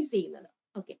സെന്ററിലോട്ടാണ് ഫേസ് ചെയ്യുന്നത്.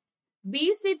 Okay. B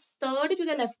sits third to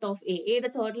the left of A. A യുടെ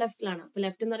തേർഡ് ലെഫ്റ്റിലാണ്. അപ്പൊ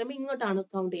ലെഫ്റ്റ് എന്ന് പറയുമ്പോൾ ഇങ്ങോട്ടാണ്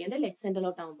കൗണ്ട് ചെയ്യേണ്ടത്, ലെഫ്റ്റ്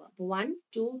സെന്ററിലോട്ടാകുമ്പോൾ. അപ്പൊ 1,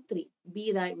 2, 3. B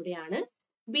ഇതാ ഇവിടെയാണ്.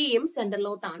 ബിയും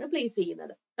സെന്ററിലോട്ടാണ് പ്ലേസ്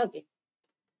ചെയ്യുന്നത്. ഓക്കെ.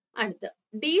 അടുത്ത്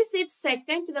D sits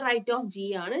second to the right of G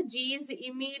ആണ്. G is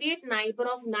immediate neighbor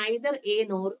of neither A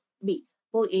nor B.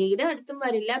 അപ്പോൾ എയുടെ അടുത്തും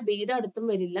വരില്ല, ബിയുടെ അടുത്തും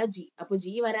വരില്ല G. അപ്പൊ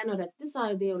G വരാൻ ഒരൊറ്റ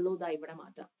സാധ്യതയുള്ളൂ, ഇതാ ഇവിടെ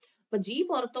മാത്രം. അപ്പൊ G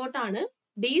പുറത്തോട്ടാണ്.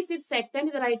 D sits second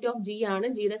to the right of G ആണ്.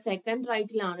 ജിയുടെ സെക്കൻഡ്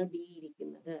റൈറ്റിലാണ് D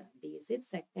ഇരിക്കുന്നത്. D sits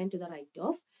second to the right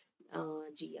of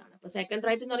G ആണ്. അപ്പൊ സെക്കൻഡ്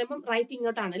റൈറ്റ് എന്ന് പറയുമ്പോൾ റൈറ്റ്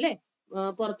ഇങ്ങോട്ടാണ് അല്ലെ,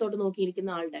 പുറത്തോട്ട്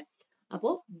നോക്കിയിരിക്കുന്ന ആളുടെ. അപ്പോ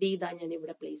D ഇതാ ഞാൻ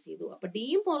ഇവിടെ പ്ലേസ് ചെയ്തു. അപ്പൊ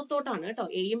ഡിയും പുറത്തോട്ടാണ് കേട്ടോ,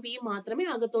 എയും ബിയും മാത്രമേ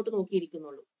അകത്തോട്ട്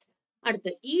നോക്കിയിരിക്കുന്നുള്ളൂ.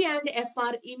 അടുത്ത് E and F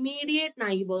are immediate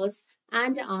neighbors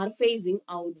and are facing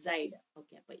outside.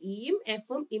 Okay, അപ്പൊ ഇയും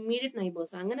എഫും ഇമ്മീഡിയറ്റ്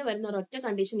നൈബേഴ്സ്. അങ്ങനെ വരുന്ന ഒരൊറ്റ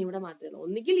കണ്ടീഷൻ ഇവിടെ മാത്രമേ ഉള്ളൂ.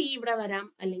 ഒന്നുകിൽ E ഇവിടെ വരാം,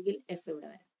 അല്ലെങ്കിൽ F ഇവിടെ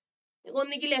വരാം.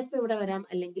 ഒന്നുകിൽ F ഇവിടെ വരാം,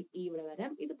 അല്ലെങ്കിൽ E ഇവിടെ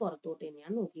വരാം. ഇത് പുറത്തോട്ട്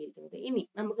തന്നെയാണ് നോക്കിയിരിക്കുന്നത്. ഇനി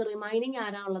നമുക്ക് റിമൈനിങ്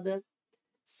ആരാ ഉള്ളത്?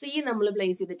 C നമ്മൾ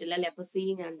പ്ലേസ് ചെയ്തിട്ടില്ല അല്ലെ. അപ്പൊ C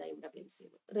ഞാൻ ഇവിടെ പ്ലേസ്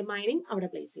ചെയ്തു. റിമൈനിങ് അവിടെ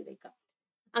പ്ലേസ് ചെയ്തേക്കാം.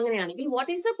 അങ്ങനെയാണെങ്കിൽ what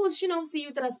is the position of C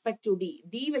with respect to D?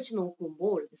 D വെച്ച്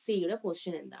നോക്കുമ്പോൾ സിയുടെ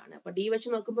പൊസിഷൻ എന്താണ്? അപ്പൊ D വെച്ച്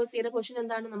നോക്കുമ്പോൾ സിയുടെ പൊസിഷൻ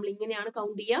എന്താണ്? നമ്മൾ ഇങ്ങനെയാണ്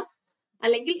കൗണ്ട് ചെയ്യുക,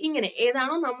 അല്ലെങ്കിൽ ഇങ്ങനെ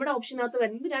ഏതാണോ നമ്മുടെ ഓപ്ഷനകത്ത്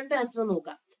വരുന്നത്, 2 ആൻസർ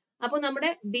നോക്കാം. അപ്പൊ നമ്മുടെ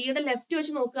ഡിയുടെ ലെഫ്റ്റ്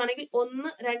വെച്ച് നോക്കുകയാണെങ്കിൽ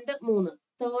 1, 2, 3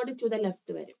 തേർഡ് ടു ദ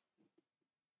ലെഫ്റ്റ് വരും.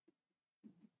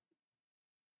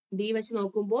 D വെച്ച്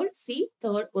നോക്കുമ്പോൾ C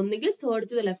ഒന്നുകിൽ തേർഡ്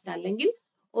ടു ദ ലെഫ്റ്റ്, അല്ലെങ്കിൽ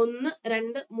 1,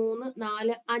 2, 3,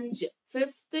 4, 5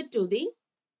 ഫിഫ്ത്ത് ടു ദി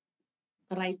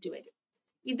റൈറ്റ് വരും.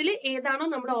 ഇതിൽ ഏതാണോ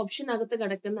നമ്മുടെ ഓപ്ഷനകത്ത്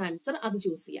കിടക്കുന്ന ആൻസർ അത്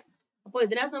ചൂസ് ചെയ്യാം. അപ്പോൾ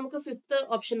ഇതിനകത്ത് നമുക്ക് ഫിഫ്ത്ത്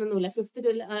ഓപ്ഷൻ ഒന്നുമില്ല, ഫിഫ്ത്ത് ടു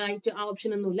റൈറ്റ് ആ ഓപ്ഷൻ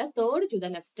ഒന്നുമില്ല, തേർഡ് ടു ദ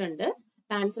ലെഫ്റ്റ് ഉണ്ട്.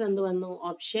 ആൻസർ എന്ത് വന്നു?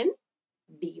 ഓപ്ഷൻ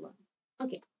D വന്നു.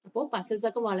 ഓക്കെ, അപ്പോൾ പസിൽസ്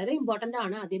ഒക്കെ വളരെ ഇമ്പോർട്ടന്റ്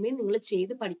ആണ്. ആദ്യമേ നിങ്ങൾ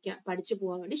ചെയ്ത് പഠിച്ചു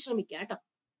പോകാൻ വേണ്ടി ശ്രമിക്കുക കേട്ടോ.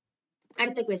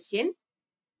 അടുത്ത ക്വസ്റ്റ്യൻ,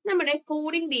 നമ്മുടെ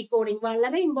കോഡിംഗ് ഡീകോഡിംഗ്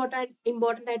വളരെ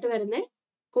ഇമ്പോർട്ടന്റ് ആയിട്ട് വരുന്ന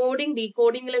കോഡിംഗ്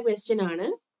ഡീകോഡിംഗിലെ ക്വസ്റ്റ്യൻ ആണ്.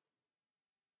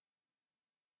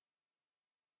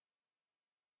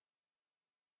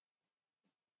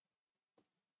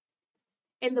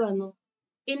 എന്ത് വന്നു?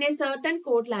 In A certain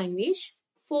code language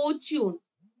Fortune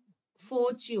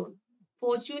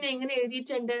Fortune എങ്ങനെ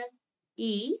എഴുതിയിട്ടുണ്ട്?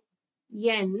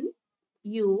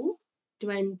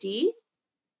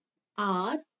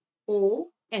 ENU20ROF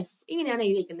ഇങ്ങനെയാണ്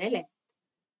എഴുതിയിരിക്കുന്നത് അല്ലെ.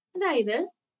 അതായത്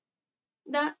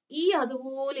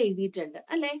അതുപോലെ എഴുതിയിട്ടുണ്ട്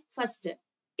അല്ലെ. ഫസ്റ്റ്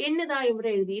ദാ ഇവിടെ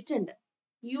എഴുതിയിട്ടുണ്ട്,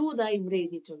 യു ദാ ഇവിടെ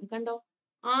എഴുതിയിട്ടുണ്ട്, കണ്ടോ.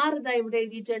 ആർ ദാ ഇവിടെ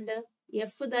എഴുതിയിട്ടുണ്ട്,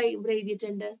 എഫ് ദാ ഇവിടെ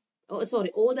എഴുതിയിട്ടുണ്ട്, ഓ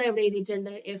ദാ ഇവിടെ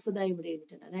എഴുതിയിട്ടുണ്ട്, എഫ് ദാ ഇവിടെ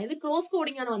എഴുതിയിട്ടുണ്ട്. അതായത് ക്രോസ്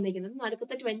കോഡിംഗ് ആണ് വന്നിരിക്കുന്നത്.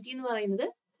 നടുക്കത്തെ 20 എന്ന് പറയുന്നത്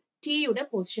ടിയുടെ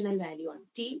പൊസിഷണൽ വാല്യൂ ആണ്.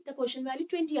 ടിയുടെ പൊസിഷൻ വാല്യൂ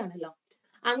 20 ആണല്ലോ.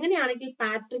 അങ്ങനെയാണെങ്കിൽ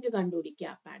പാട്രിക് കണ്ടുപിടിക്കുക.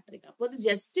 പാട്രിക്. അപ്പോൾ ഇത്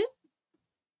ജസ്റ്റ്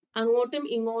അങ്ങോട്ടും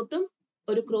ഇങ്ങോട്ടും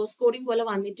ഒരു ക്രോസ് കോഡിംഗ് പോലെ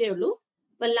വന്നിട്ടേ ഉള്ളൂ.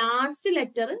 അപ്പൊ ലാസ്റ്റ്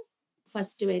ലെറ്റർ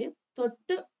ഫസ്റ്റ് വരും,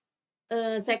 തൊട്ട്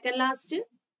സെക്കൻഡ് ലാസ്റ്റ്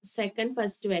സെക്കൻഡ്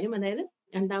ഫസ്റ്റ് വരും, അതായത്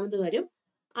രണ്ടാമത് വരും.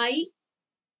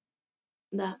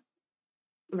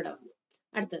 ഇവിടെ വന്നു.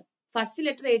 അടുത്തത് ഫസ്റ്റ്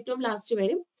ലെറ്റർ ഏറ്റവും ലാസ്റ്റ്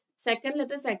വരും, സെക്കൻഡ്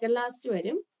ലെറ്റർ സെക്കൻഡ് ലാസ്റ്റ്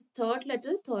വരും, തേർഡ്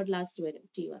ലെറ്റർ തേർഡ് ലാസ്റ്റ് വരും.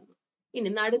 ടി വന്നു. ഇനി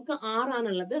നടുക്ക്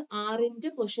ആറാണുള്ളത്. ആറിന്റെ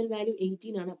പൊസിഷൻ വാല്യൂ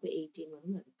 18 ആണ്. അപ്പൊ 18 വന്നു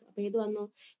നടുക്ക്. അപ്പൊ ഏത് വന്നു?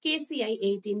 KCI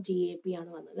 18 TAP ആണ്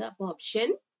വന്നത്. അപ്പൊ ഓപ്ഷൻ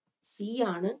സി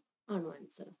ആണോ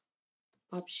answer?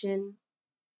 Option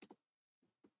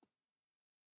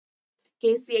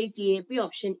KCI TAP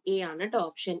option A ആണ് കേട്ടോ.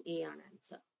 ഓപ്ഷൻ എ ആണ്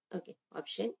ആൻസർ. ഓക്കെ,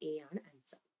 ഓപ്ഷൻ എ ആണ്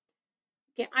ആൻസർ.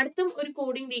 ഓക്കെ, അടുത്തും ഒരു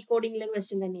കോഡിംഗ് ഡീകോഡിംഗിലെ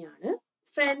ക്വസ്റ്റ്യൻ തന്നെയാണ്.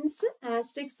 ഫ്രണ്ട്സ്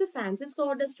ആസ്ട്രിക്സ് ഫാൻസിസ്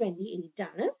കോൾഡ് 28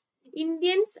 ആണ്.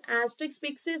 Indians Asterix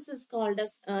പിക്സസ് is called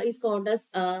as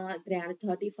എത്രയാണ്?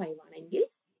 35 ആണെങ്കിൽ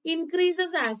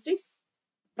ഇൻക്രീസസ് ആസ്ട്രിക്സ്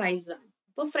പ്രൈസ് ആണ്.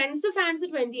 അപ്പൊ ഫ്രണ്ട്സ് ഫാൻസ്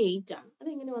 28 ആണ്.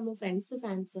 അതെങ്ങനെ വന്നു ഫ്രണ്ട്സ്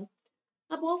ഫാൻസ്?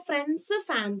 അപ്പോ ഫ്രണ്ട്സ്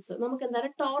ഫാൻസ് നമുക്ക്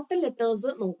എന്തായാലും ടോട്ടൽ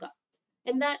ലെറ്റേഴ്സ് നോക്കാം.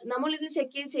 എന്താ നമ്മൾ ഇത്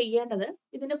ചെക്ക് ചെയ്യേണ്ടത്?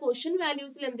 ഇതിന്റെ പൊസിഷൻ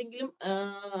വാല്യൂസിൽ എന്തെങ്കിലും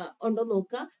ഉണ്ടോ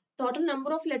നോക്കുക. ടോട്ടൽ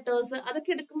നമ്പർ ഓഫ് ലെറ്റേഴ്സ് അതൊക്കെ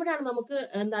എടുക്കുമ്പോഴാണ് നമുക്ക്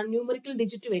എന്താണ് ന്യൂമറിക്കൽ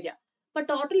ഡിജിറ്റ് വരിക. അപ്പൊ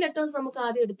ടോട്ടൽ ലെറ്റേഴ്സ് നമുക്ക്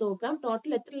ആദ്യം എടുത്തു നോക്കാം.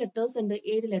 ടോട്ടൽ എത്ര ലെറ്റേഴ്സ് ഉണ്ട്?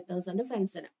 7 ലെറ്റേഴ്സ് ഉണ്ട്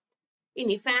ഫ്രണ്ട്സിന്.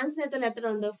 ഇനി ഫാൻസിന് എത്ര ലെറ്റർ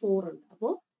ഉണ്ട്? 4 ഉണ്ട്. അപ്പോ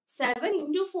 7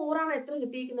 into 4 ആണ് എത്ര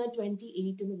കിട്ടിയിരിക്കുന്നത്?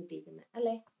 28 എന്ന് കിട്ടിയിരിക്കുന്നത്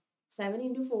അല്ലെ. 7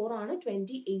 into 4 ആണ്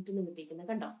 28 എന്ന് കിട്ടിയിരിക്കുന്നത്.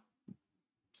 കണ്ടോ?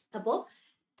 അപ്പോ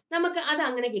നമുക്ക് അത്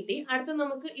അങ്ങനെ കിട്ടി. അടുത്ത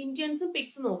നമുക്ക് ഇന്ത്യൻസും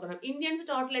പിക്സും നോക്കണം. ഇന്ത്യൻസ്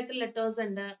ടോട്ടൽ എത്ര ലെറ്റേഴ്സ്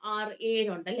ഉണ്ട്? 7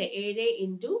 ഉണ്ട് അല്ലെ. 7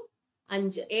 into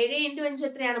 5. 7 into 5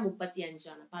 എത്രയാണ്? 35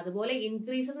 ആണ്. അപ്പൊ അതുപോലെ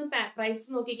ഇൻക്രീസസും പ്രൈസ്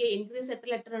നോക്കിക്കേ. ഇൻക്രീസ് എത്ര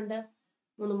ലെറ്റർ ഉണ്ട്?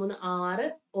 3 3 6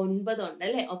 9 ഉണ്ട്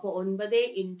അല്ലെ. അപ്പൊ 9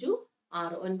 into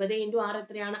 6. 9 into 6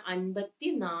 എത്രയാണ്?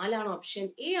 54 ആണ്. ഓപ്ഷൻ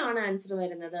എ ആണ് ആൻസർ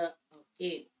വരുന്നത്.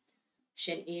 ഓക്കെ,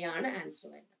 ഓപ്ഷൻ എ ആണ് ആൻസർ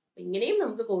വരുന്നത്. അപ്പൊ ഇങ്ങനെയും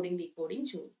നമുക്ക് കോഡിംഗ് ഡീകോഡിംഗ്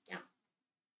ചോദിക്കാം.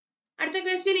 അടുത്ത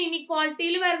ക്വസ്റ്റ്യൻ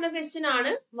ഇനിക്വാളിറ്റിയിൽ വരുന്ന ക്വസ്റ്റ്യൻ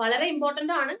ആണ്. വളരെ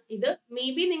ഇമ്പോർട്ടന്റ് ആണ് ഇത്. മേ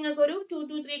ബി നിങ്ങൾക്ക് ഒരു 2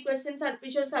 to 3 ക്വസ്റ്റ്യൻസ്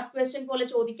അടുപ്പിച്ച് ഒരു സബ് ക്വസ്റ്റ്യൻ പോലെ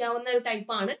ചോദിക്കാവുന്ന ഒരു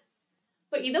ടൈപ്പ് ആണ്.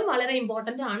 അപ്പൊ ഇതും വളരെ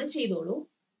ഇമ്പോർട്ടന്റ് ആണ്, ചെയ്തോളൂ.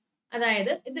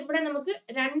 അതായത് ഇത് ഇവിടെ നമുക്ക്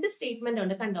 2 സ്റ്റേറ്റ്മെന്റ്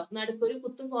ഉണ്ട്. കണ്ടോ? നടുക്കൊരു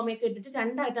കുത്തും കോമയൊക്കെ ഇട്ടിട്ട്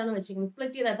 2 ആയിട്ടാണ് വെച്ചിരിക്കുന്നത്.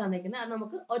 സ്പ്ലിറ്റ് ചെയ്താൽ തന്നിരിക്കുന്നത്. അത്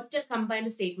നമുക്ക് ഒറ്റ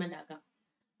കമ്പൈൻഡ് സ്റ്റേറ്റ്മെന്റ് ആക്കാം.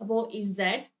 അപ്പോ Z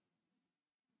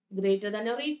greater than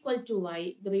or equal to Y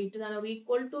greater than or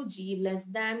equal to G less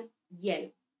than L.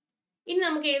 ഇനി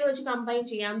നമുക്ക് ഏത് വെച്ച് കമ്പൈൻ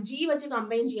ചെയ്യാം? G വെച്ച്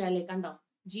കമ്പൈൻ ചെയ്യാല്ലേ. കണ്ടോ?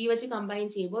 G വെച്ച് കമ്പൈൻ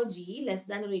ചെയ്യുമ്പോൾ G less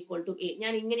than or equal to A.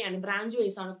 ഞാൻ ഇങ്ങനെയാണ് ബ്രാഞ്ച്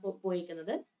വൈസ് ആണ്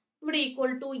പോയിരിക്കുന്നത്. ഇവിടെ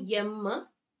equal to M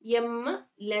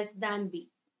less than B.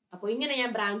 അപ്പൊ ഇങ്ങനെ ഞാൻ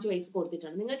ബ്രാഞ്ച് വൈസ്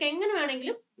കൊടുത്തിട്ടുണ്ട്. നിങ്ങൾക്ക് എങ്ങനെ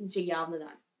വേണമെങ്കിലും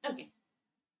ചെയ്യാവുന്നതാണ്. ഓക്കെ,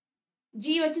 G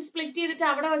വെച്ച് സ്പ്ലിറ്റ് ചെയ്തിട്ട്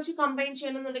അവിടെ വെച്ച് കമ്പൈൻ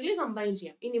ചെയ്യണമെന്നുണ്ടെങ്കിൽ കമ്പൈൻ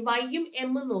ചെയ്യാം. ഇനി വൈയും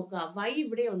എം നോക്കുക. വൈ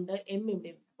ഇവിടെ ഉണ്ട്, എം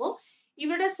ഇവിടെ ഉണ്ട്. അപ്പോ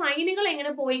ഇവിടെ സൈനുകൾ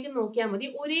എങ്ങനെ പോയിക്കും നോക്കിയാൽ മതി.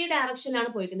 ഒരേ ഡയറക്ഷനിലാണ്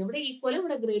പോയിരിക്കുന്നത്. ഇവിടെ ഈക്വലും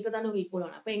ഇവിടെ ഗ്രേറ്റർ ദാൻ ഒരു ഈക്വലും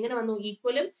ആണ്. അപ്പൊ എങ്ങനെ വന്നു?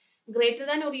 ഈക്വലും ഗ്രേറ്റർ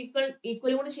ദാൻ ഒരു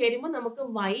ഈക്വലും കൂടി ചേരുമ്പോൾ നമുക്ക്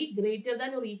വൈ ഗ്രേറ്റർ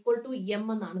ദാൻ ഒരു ഈക്വൽ ടു എം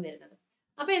എന്നാണ് വരുന്നത്.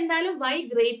 അപ്പൊ എന്തായാലും വൈ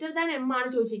ഗ്രേറ്റർ ദാൻ എം ആണ്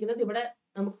ചോദിച്ചിരിക്കുന്നത്. ഇവിടെ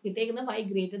നമുക്ക് കിട്ടിയിരിക്കുന്നത് വൈ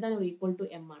ഗ്രേറ്റർ ദാൻ ഒരു ഈക്വൽ ടു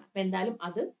എം ആണ്. അപ്പൊ എന്തായാലും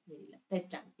അത് വരില്ല,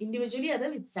 തെറ്റാണ്. ഇൻഡിവിജ്വലി അത്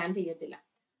വിത്ത്സ്റ്റാൻഡ് ചെയ്യത്തില്ല.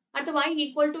 അടുത്ത വൈ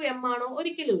ഈക്വൽ ടു എം ആണോ?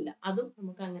 ഒരിക്കലും ഇല്ല. അതും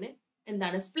നമുക്ക് അങ്ങനെ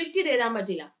എന്താണ് സ്പ്ലിറ്റ് ചെയ്ത് എഴുതാൻ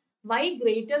പറ്റില്ല. വൈ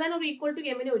ഗ്രേറ്റർ ദാൻ ഒരു ഈക്വൽ ടു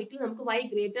എമ്മിനെ ഒരിക്കലും നമുക്ക് വൈ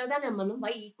ഗ്രേറ്റർ ദാൻ എം എന്നും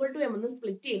വൈ ഈക്വൽ ടു എം എന്നും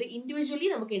സ്പ്ലിറ്റ് ചെയ്ത് ഇൻഡിവിജ്വലി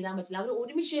നമുക്ക് എഴുതാൻ പറ്റില്ല. അവർ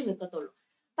ഒരുമിച്ചേ നിൽക്കത്തുള്ളൂ.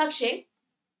 പക്ഷേ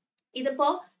ഇതിപ്പോ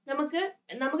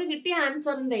നമുക്ക് കിട്ടിയ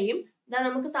ആൻസറിന്റെയും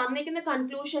നമുക്ക് തന്നിരിക്കുന്ന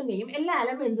കൺക്ലൂഷന്റെയും എല്ലാ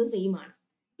എലമെന്റ്സും സെയിം ആണ്.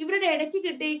 ഇവരുടെ ഇടയ്ക്ക്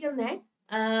കിട്ടിയിരിക്കുന്ന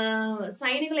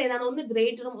സൈനുകൾ ഏതാണ്? ഒന്ന്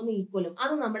ഗ്രേറ്ററും ഒന്ന് ഈക്വലും.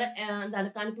 അത് നമ്മുടെ എന്താണ്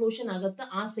കൺക്ലൂഷൻ അകത്ത്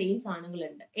ആ സെയിം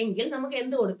സാധനങ്ങളുണ്ട് എങ്കിൽ നമുക്ക്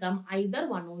എന്ത് കൊടുക്കാം? ഐദർ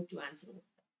 1 or 2 ആൻസർ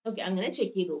കൊടുക്കാം. ഓക്കെ, അങ്ങനെ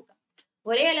ചെക്ക് ചെയ്ത് നോക്കാം.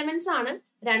 ഒരേ എലമെന്റ്സ് ആണ്,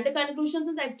 2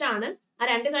 കൺക്ലൂഷൻസും തെറ്റാണ്. ആ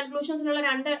 2 കൺക്ലൂഷൻസിലുള്ള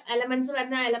 2 എലമെന്റ്സ്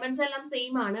വരുന്ന എലമെന്റ്സ് എല്ലാം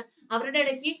സെയിം ആണ്. അവരുടെ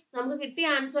ഇടയ്ക്ക് നമുക്ക് കിട്ടിയ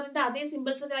ആൻസറിന്റെ അതേ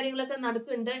സിമ്പിൾസ് കാര്യങ്ങളൊക്കെ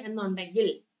നടക്കുന്നുണ്ട് എന്നുണ്ടെങ്കിൽ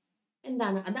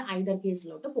എന്താണ്? അത് ഐദർ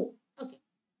കേസിലോട്ട് പോകും. ഓക്കെ,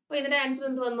 അപ്പൊ ഇതിന്റെ ആൻസർ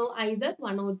എന്ത് വന്നു? ഐദർ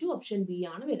 1 or 2, ഓപ്ഷൻ ബി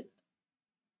ആണ് വരുന്നത്.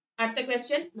 അടുത്ത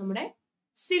ക്വസ്റ്റ്യൻ നമ്മുടെ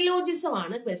സിലോജിസം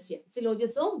ആണ് ക്വസ്റ്റ്യൻ.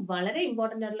 സിലോജിസവും വളരെ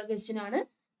ഇമ്പോർട്ടന്റ് ആയിട്ടുള്ള ക്വസ്റ്റ്യൻ ആണ്.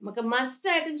 നമുക്ക് മസ്റ്റ്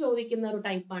ആയിട്ട് ചോദിക്കുന്ന ഒരു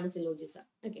ടൈപ്പാണ് സിലോജിസം.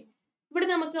 ഓക്കെ, ഇവിടെ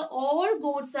നമുക്ക് all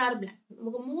goats are black.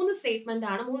 നമുക്ക് 3 സ്റ്റേറ്റ്മെന്റ്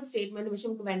ആണ്. 3 സ്റ്റേറ്റ്മെന്റ് പക്ഷെ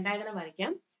നമുക്ക് വെൻ ഡയഗ്രം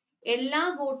വരയ്ക്കാം. എല്ലാ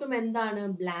ഗോട്ടും എന്താണ്?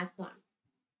 ബ്ലാക്ക് ആണ്.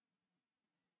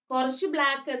 കുറച്ച്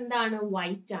ബ്ലാക്ക് എന്താണ്?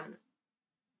 വൈറ്റ് ആണ്.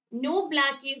 നോ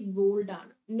ബ്ലാക്ക് ഈസ് ഗോൾഡ്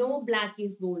ആണ്. No black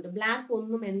is gold. Black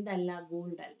ഒന്നും എന്തല്ല?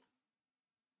 ഗോൾഡ് അല്ല.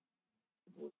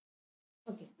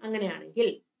 ഓക്കെ, അങ്ങനെയാണെങ്കിൽ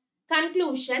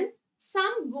കൺക്ലൂഷൻ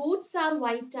സം ഗോട്ട്സ് ആർ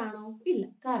വൈറ്റ് ആണോ? ഇല്ല.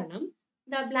 കാരണം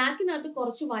ബ്ലാക്കിനകത്ത്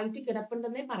കുറച്ച് വൈറ്റ്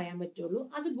കിടപ്പുണ്ടെന്നേ പറയാൻ പറ്റുള്ളൂ.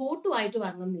 അത് ഗോട്ടുമായിട്ട്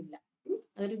വരണമെന്നില്ല.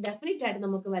 അതൊരു ഡെഫിനറ്റ് ആയിട്ട്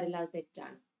നമുക്ക് വരില്ല, അത്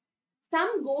തെറ്റാണ്. Some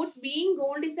ഗോട്ട്സ് being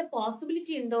gold is A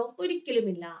possibility ഉണ്ടോ?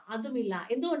 ഒരിക്കലുമില്ല, അതുമില്ല.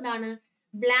 എന്തുകൊണ്ടാണ്?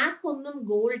 ബ്ലാക്ക് ഒന്നും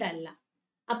ഗോൾഡ് അല്ല.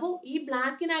 അപ്പോ ഈ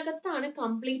ബ്ലാക്കിനകത്താണ്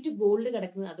കംപ്ലീറ്റ് ഗോൾഡ്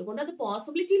കിടക്കുന്നത്. അതുകൊണ്ട് അത്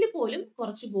പോസിബിലിറ്റിയിൽ പോലും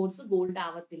കുറച്ച് ഗോൾഡ്സ് ഗോൾഡ്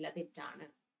ആവത്തില്ല, തെറ്റാണ്.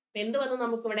 എന്ത് വന്നു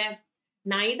നമുക്കിവിടെ?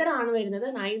 നൈദർ ആണ് വരുന്നത്.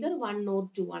 നൈദർ 1 or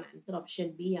 2 ആണ് ആൻസർ. ഓപ്ഷൻ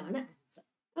ബി ആണ് ആൻസർ.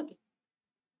 ഓക്കെ,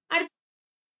 അടുത്ത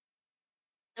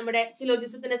നമ്മുടെ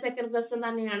സിലോജിസത്തിന്റെ സെക്കൻഡ് ക്വസ്റ്റ്യൻ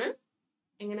തന്നെയാണ്.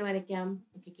 എങ്ങനെ വരയ്ക്കാം?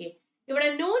 ഓക്കെ, ഇവിടെ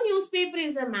no news paper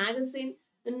is A magazine.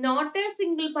 Not A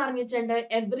single പറഞ്ഞിട്ടുണ്ട്,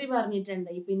 എവറി പറഞ്ഞിട്ടുണ്ട്.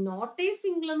 ഇപ്പൊ നോട്ട് എ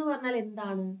സിംഗിൾ എന്ന് പറഞ്ഞാൽ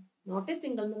എന്താണ്? നോട്ട് എ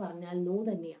സിംഗിൾ എന്ന് പറഞ്ഞാൽ നോ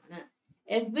തന്നെയാണ്.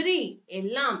 എവറി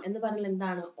എല്ലാം എന്ന് പറഞ്ഞാൽ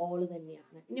എന്താണ്? ഓൾ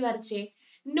തന്നെയാണ്. ഇനി വരച്ചേ.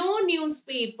 നോ ന്യൂസ്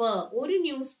പേപ്പർ, ഒരു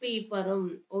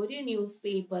ന്യൂസ്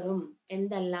പേപ്പറും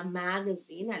എന്തല്ല?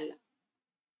 മാഗസീൻ അല്ല.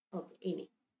 ഓക്കെ, ഇനി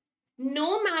നോ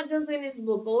മാഗസീൻ ഇസ്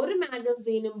ബുക്ക്, ഒരു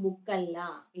മാഗസീനും ബുക്ക് അല്ല.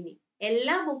 ഇനി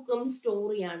എല്ലാ ബുക്കും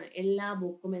സ്റ്റോറിയാണ്. എല്ലാ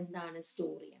ബുക്കും എന്താണ്?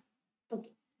 സ്റ്റോറിയാണ്. Okay,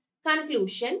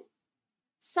 conclusion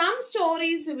some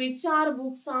stories which are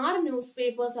books are news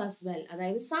papers as well.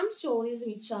 അതായത് some stories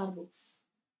which are books,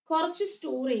 കുറച്ച്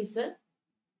സ്റ്റോറീസ്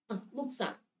ബുക്സ്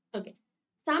ആണ്. Okay,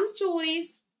 some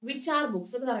stories which are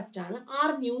books, അത് കറക്റ്റ് ആണ്.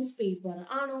 ആർ ന്യൂസ് പേപ്പർ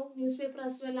ആണോ? ന്യൂസ് പേപ്പർ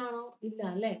ആസ് വെൽ ആണോ? ഇല്ല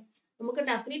അല്ലെ. നമുക്ക്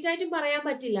ഡെഫിനറ്റ് ആയിട്ടും പറയാൻ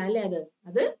പറ്റില്ല അല്ലെ.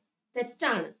 അത്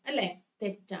തെറ്റാണ് അല്ലെ.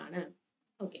 തെറ്റാണ്.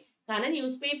 ഓക്കെ, കാരണം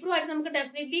ന്യൂസ് പേപ്പറുമായിട്ട് നമുക്ക്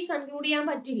ഡെഫിനറ്റ്ലി കൺക്ലൂഡ് ചെയ്യാൻ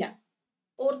പറ്റില്ല.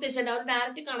 ഓർത്തിച്ചിട്ട് ഒരു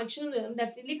ഡയറക്റ്റ് കണക്ഷൻ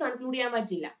ഡെഫിനറ്റ്ലി കൺക്ലൂഡ് ചെയ്യാൻ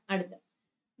പറ്റില്ല. അടുത്ത്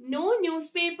no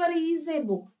news paper is A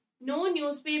book. No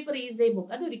news paper is A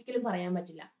book, അത് ഒരിക്കലും പറയാൻ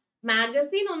പറ്റില്ല.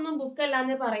 മാഗസീൻ ഒന്നും ബുക്ക് അല്ല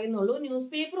എന്നേ പറയുന്നുള്ളൂ. ന്യൂസ്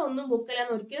പേപ്പർ ഒന്നും ബുക്ക് അല്ല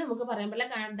എന്ന് ഒരിക്കലും നമുക്ക് പറയാൻ പറ്റില്ല.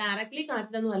 കാരണം ഡയറക്ട്ലി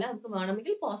കണക്ട് ഒന്നും അല്ല. നമുക്ക്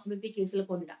വേണമെങ്കിൽ പോസിബിലിറ്റി കേസിൽ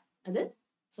കൊണ്ടിടാം. അത്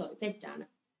തെറ്റാണ്.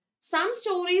 Some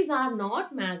stories are not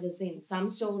magazine. Some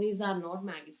stories are not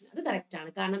magazine, അത് കറക്റ്റ് ആണ്.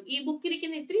 കാരണം ഈ ബുക്ക്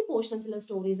ഇരിക്കുന്ന ഇത്രയും പോർഷൻസിലെ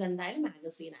സ്റ്റോറീസ് എന്തായാലും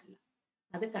മാഗസീൻ അല്ല.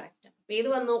 അത് കറക്റ്റ് ആണ്. ഏത്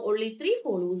വന്നു? only 3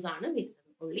 follows ആണ്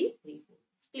വരുന്നത്. only 3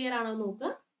 follows. ക്ലിയർ ആണോ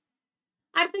നോക്കുക.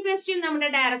 അടുത്ത ക്വസ്റ്റ്യൻ നമ്മുടെ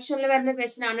ഡയറക്ഷനിൽ വരുന്ന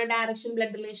ക്വസ്റ്റ്യൻ ആണ്. ഡയറക്ഷൻ,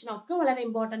 ബ്ലഡ് റിലേഷൻ ഒക്കെ വളരെ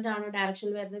ഇമ്പോർട്ടന്റ് ആണ്.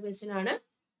 ഡയറക്ഷനിൽ വരുന്ന ക്വസ്റ്റ്യൻ ആണ്.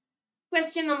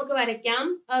 ക്വസ്റ്റ്യൻ നമുക്ക് വരയ്ക്കാം.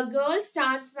 A girl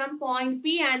starts from point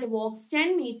P and walks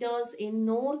 10 meters in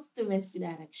north-west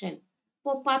direction.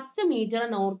 അപ്പോൾ 10 metre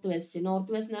north west.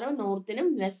 North west എന്ന് പറയുമ്പോൾ നോർത്തിനും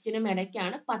വെസ്റ്റിനും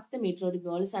ഇടയ്ക്കാണ് 10 മീറ്റർ ഒരു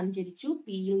ഗേൾ സഞ്ചരിച്ചു.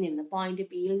 പിയിൽ നിന്ന്, പോയിന്റ്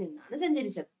പിയിൽ നിന്നാണ്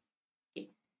സഞ്ചരിച്ചത്.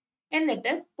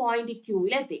 എന്നിട്ട് point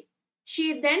ക്യൂവിലെത്തി. She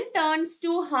then turns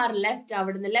to her left.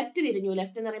 അവിടുന്ന് ലെഫ്റ്റ് തിരിഞ്ഞു.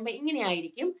 ലെഫ്റ്റ് എന്ന് പറയുമ്പോൾ ഇങ്ങനെ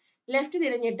ആയിരിക്കും. Left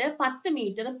തിരിഞ്ഞിട്ട് 10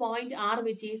 metre point R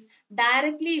which is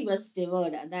directly west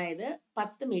word. അതായത്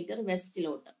 10 മീറ്റർ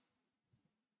വെസ്റ്റിലോട്ട്,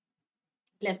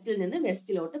 ലെഫ്റ്റിൽ നിന്ന്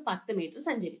വെസ്റ്റിലോട്ട് 10 മീറ്റർ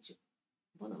സഞ്ചരിച്ചു.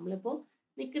 അപ്പോൾ നമ്മളിപ്പോ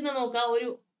നിൽക്കുന്ന നോക്കാം. ഒരു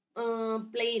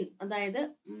പ്ലെയിൻ, അതായത്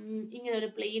ഇങ്ങനെ ഒരു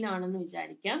പ്ലെയിൻ ആണെന്ന്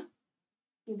വിചാരിക്കാം.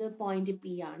 ഇത് പോയിന്റ്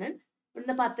പി ആണ്.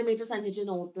 ഇവിടുന്ന് 10 മീറ്റർ സഞ്ചരിച്ചു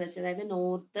നോർത്ത് വെസ്റ്റ്. അതായത്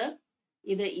നോർത്ത്,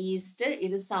 ഇത് ഈസ്റ്റ്,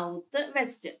 ഇത് south,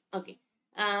 west. Okay,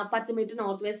 10 metre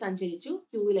north west സഞ്ചരിച്ചു.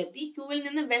 ക്യൂവിലെത്തി. ക്യൂവിൽ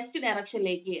നിന്ന് വെസ്റ്റ്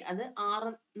ഡയറക്ഷനിലേക്ക്, അത് ആർ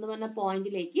എന്ന് പറഞ്ഞ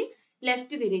പോയിന്റിലേക്ക്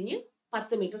ലെഫ്റ്റ് തിരിഞ്ഞ്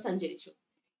 10 മീറ്റർ സഞ്ചരിച്ചു.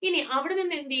 ഇനി അവിടെ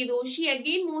നിന്ന് എന്ത് ചെയ്തു? She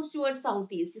again moves towards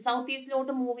south east. South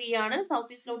ഈസ്റ്റിലോട്ട് move ചെയ്യാണ്.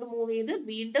 സൗത്ത് ഈസ്റ്റിലോട്ട് മൂവ് ചെയ്ത്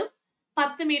വീണ്ടും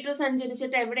 10 മീറ്റർ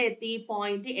സഞ്ചരിച്ചിട്ട് എവിടെ എത്തി?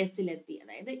 പോയിന്റ് എസിലെത്തി.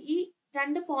 അതായത് ഈ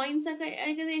രണ്ട് പോയിന്റ്സ് ഒക്കെ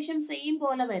ഏകദേശം സെയിം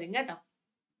പോലെ വരും കേട്ടോ.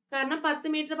 കാരണം 10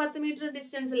 മീറ്റർ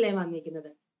ഡിസ്റ്റൻസ് അല്ലേ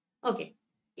വന്നിരിക്കുന്നത്. ഓക്കെ,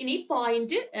 ഇനി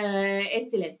point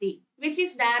എസിലെത്തി. Which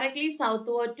is directly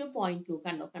south word two point Q.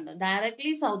 കണ്ടോ,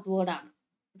 ഡയറക്ട്ലി സൗത്ത് വേർഡ് ആണ്.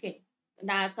 ഓക്കെ,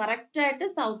 കറക്റ്റ് ആയിട്ട്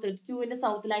സൗത്ത്, ക്യൂവിന്റെ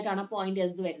സൗത്തിലായിട്ടാണ് പോയിന്റ്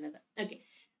എസ് വരുന്നത്. Okay,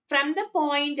 from the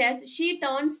point S she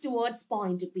turns towards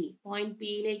point P. Point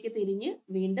പിയിലേക്ക് തിരിഞ്ഞ്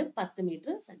വീണ്ടും 10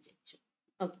 മീറ്റർ സഞ്ചരിച്ചു.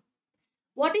 Okay,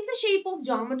 what is the shape of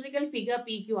geometrical figure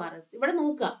P Q R S? ഇവിടെ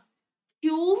നോക്കുക,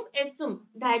 ക്യൂവും എസും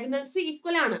ഡയഗണൽസ്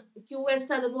ഈക്വൽ ആണ്. ക്യു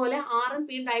എസ് അതുപോലെ ആറും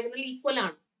പി ഡയഗണൽ ഈക്വൽ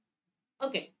ആണ്.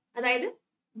 ഓക്കെ, അതായത്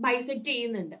ബൈസെക്ട്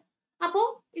ചെയ്യുന്നുണ്ട്. അപ്പോ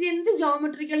ഇത് എന്ത്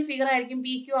ജോമെട്രിക്കൽ ഫിഗർ ആയിരിക്കും?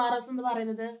 പി ക്യു ആർ എസ് എന്ന്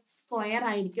പറയുന്നത് സ്ക്വയർ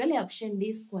ആയിരിക്കും അല്ലെ. Option D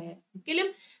square. ഒരിക്കലും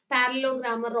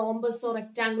പാരലോഗ്രാം, റോംബസോ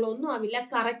റെക്ടാംഗിളോ ഒന്നും ആവില്ല.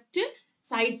 കറക്റ്റ്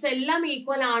സൈഡ്സ് എല്ലാം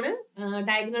ഈക്വൽ ആണ്.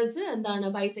 ഡയഗണൽസ് എന്താണ്?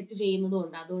 ബൈസെക്ട്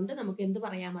ചെയ്യുന്നതുകൊണ്ട്. അതുകൊണ്ട് നമുക്ക് എന്ത്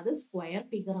പറയാം? അത് സ്ക്വയർ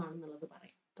ഫിഗർ ആണെന്നുള്ളത്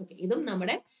പറയാം. ഓക്കെ, ഇതും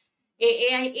നമ്മുടെ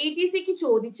AAI ATC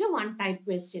ചോദിച്ച 1 ടൈപ്പ്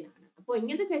ക്വസ്റ്റ്യൻ ആണ്. അപ്പോൾ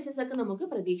ഇങ്ങനത്തെ ക്വസ്റ്റ്യൻസ് ഒക്കെ നമുക്ക്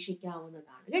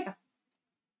പ്രതീക്ഷിക്കാവുന്നതാണ് കേട്ടോ.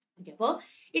 ഓക്കെ, അപ്പോൾ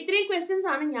ഇത്രയും ക്വസ്റ്റ്യൻസ്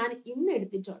ആണ് ഞാൻ ഇന്ന്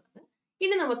എടുത്തിട്ടുള്ളത്.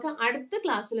 ഇനി നമുക്ക് അടുത്ത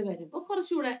ക്ലാസ്സിൽ വരുമ്പോൾ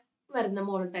കുറച്ചുകൂടെ വരുന്ന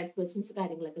മോഡൽ ടൈപ്പ് ക്വസ്റ്റ്യൻസ്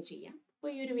കാര്യങ്ങളൊക്കെ ചെയ്യാം. അപ്പോൾ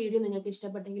ഈ ഒരു വീഡിയോ നിങ്ങൾക്ക്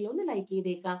ഇഷ്ടപ്പെട്ടെങ്കിൽ ഒന്ന് ലൈക്ക്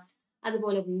ചെയ്തേക്കാം,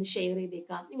 അതുപോലെ ഒന്ന് ഷെയർ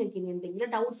ചെയ്തേക്കാം. നിങ്ങൾക്ക് ഇനി എന്തെങ്കിലും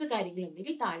ഡൗട്ട്സ് കാര്യങ്ങൾ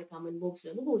ഉണ്ടെങ്കിൽ താഴെ കമന്റ് ബോക്സിൽ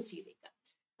ഒന്ന് പോസ്റ്റ് ചെയ്തേക്കാം.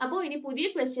 അപ്പോൾ ഇനി പുതിയ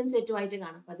ക്വസ്റ്റ്യൻ സെറ്റുമായിട്ട്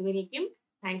കാണാം. അതുവരേക്കും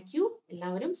താങ്ക് യു.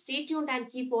 എല്ലാവരും stay tuned and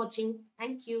keep watching.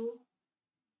 Thank you.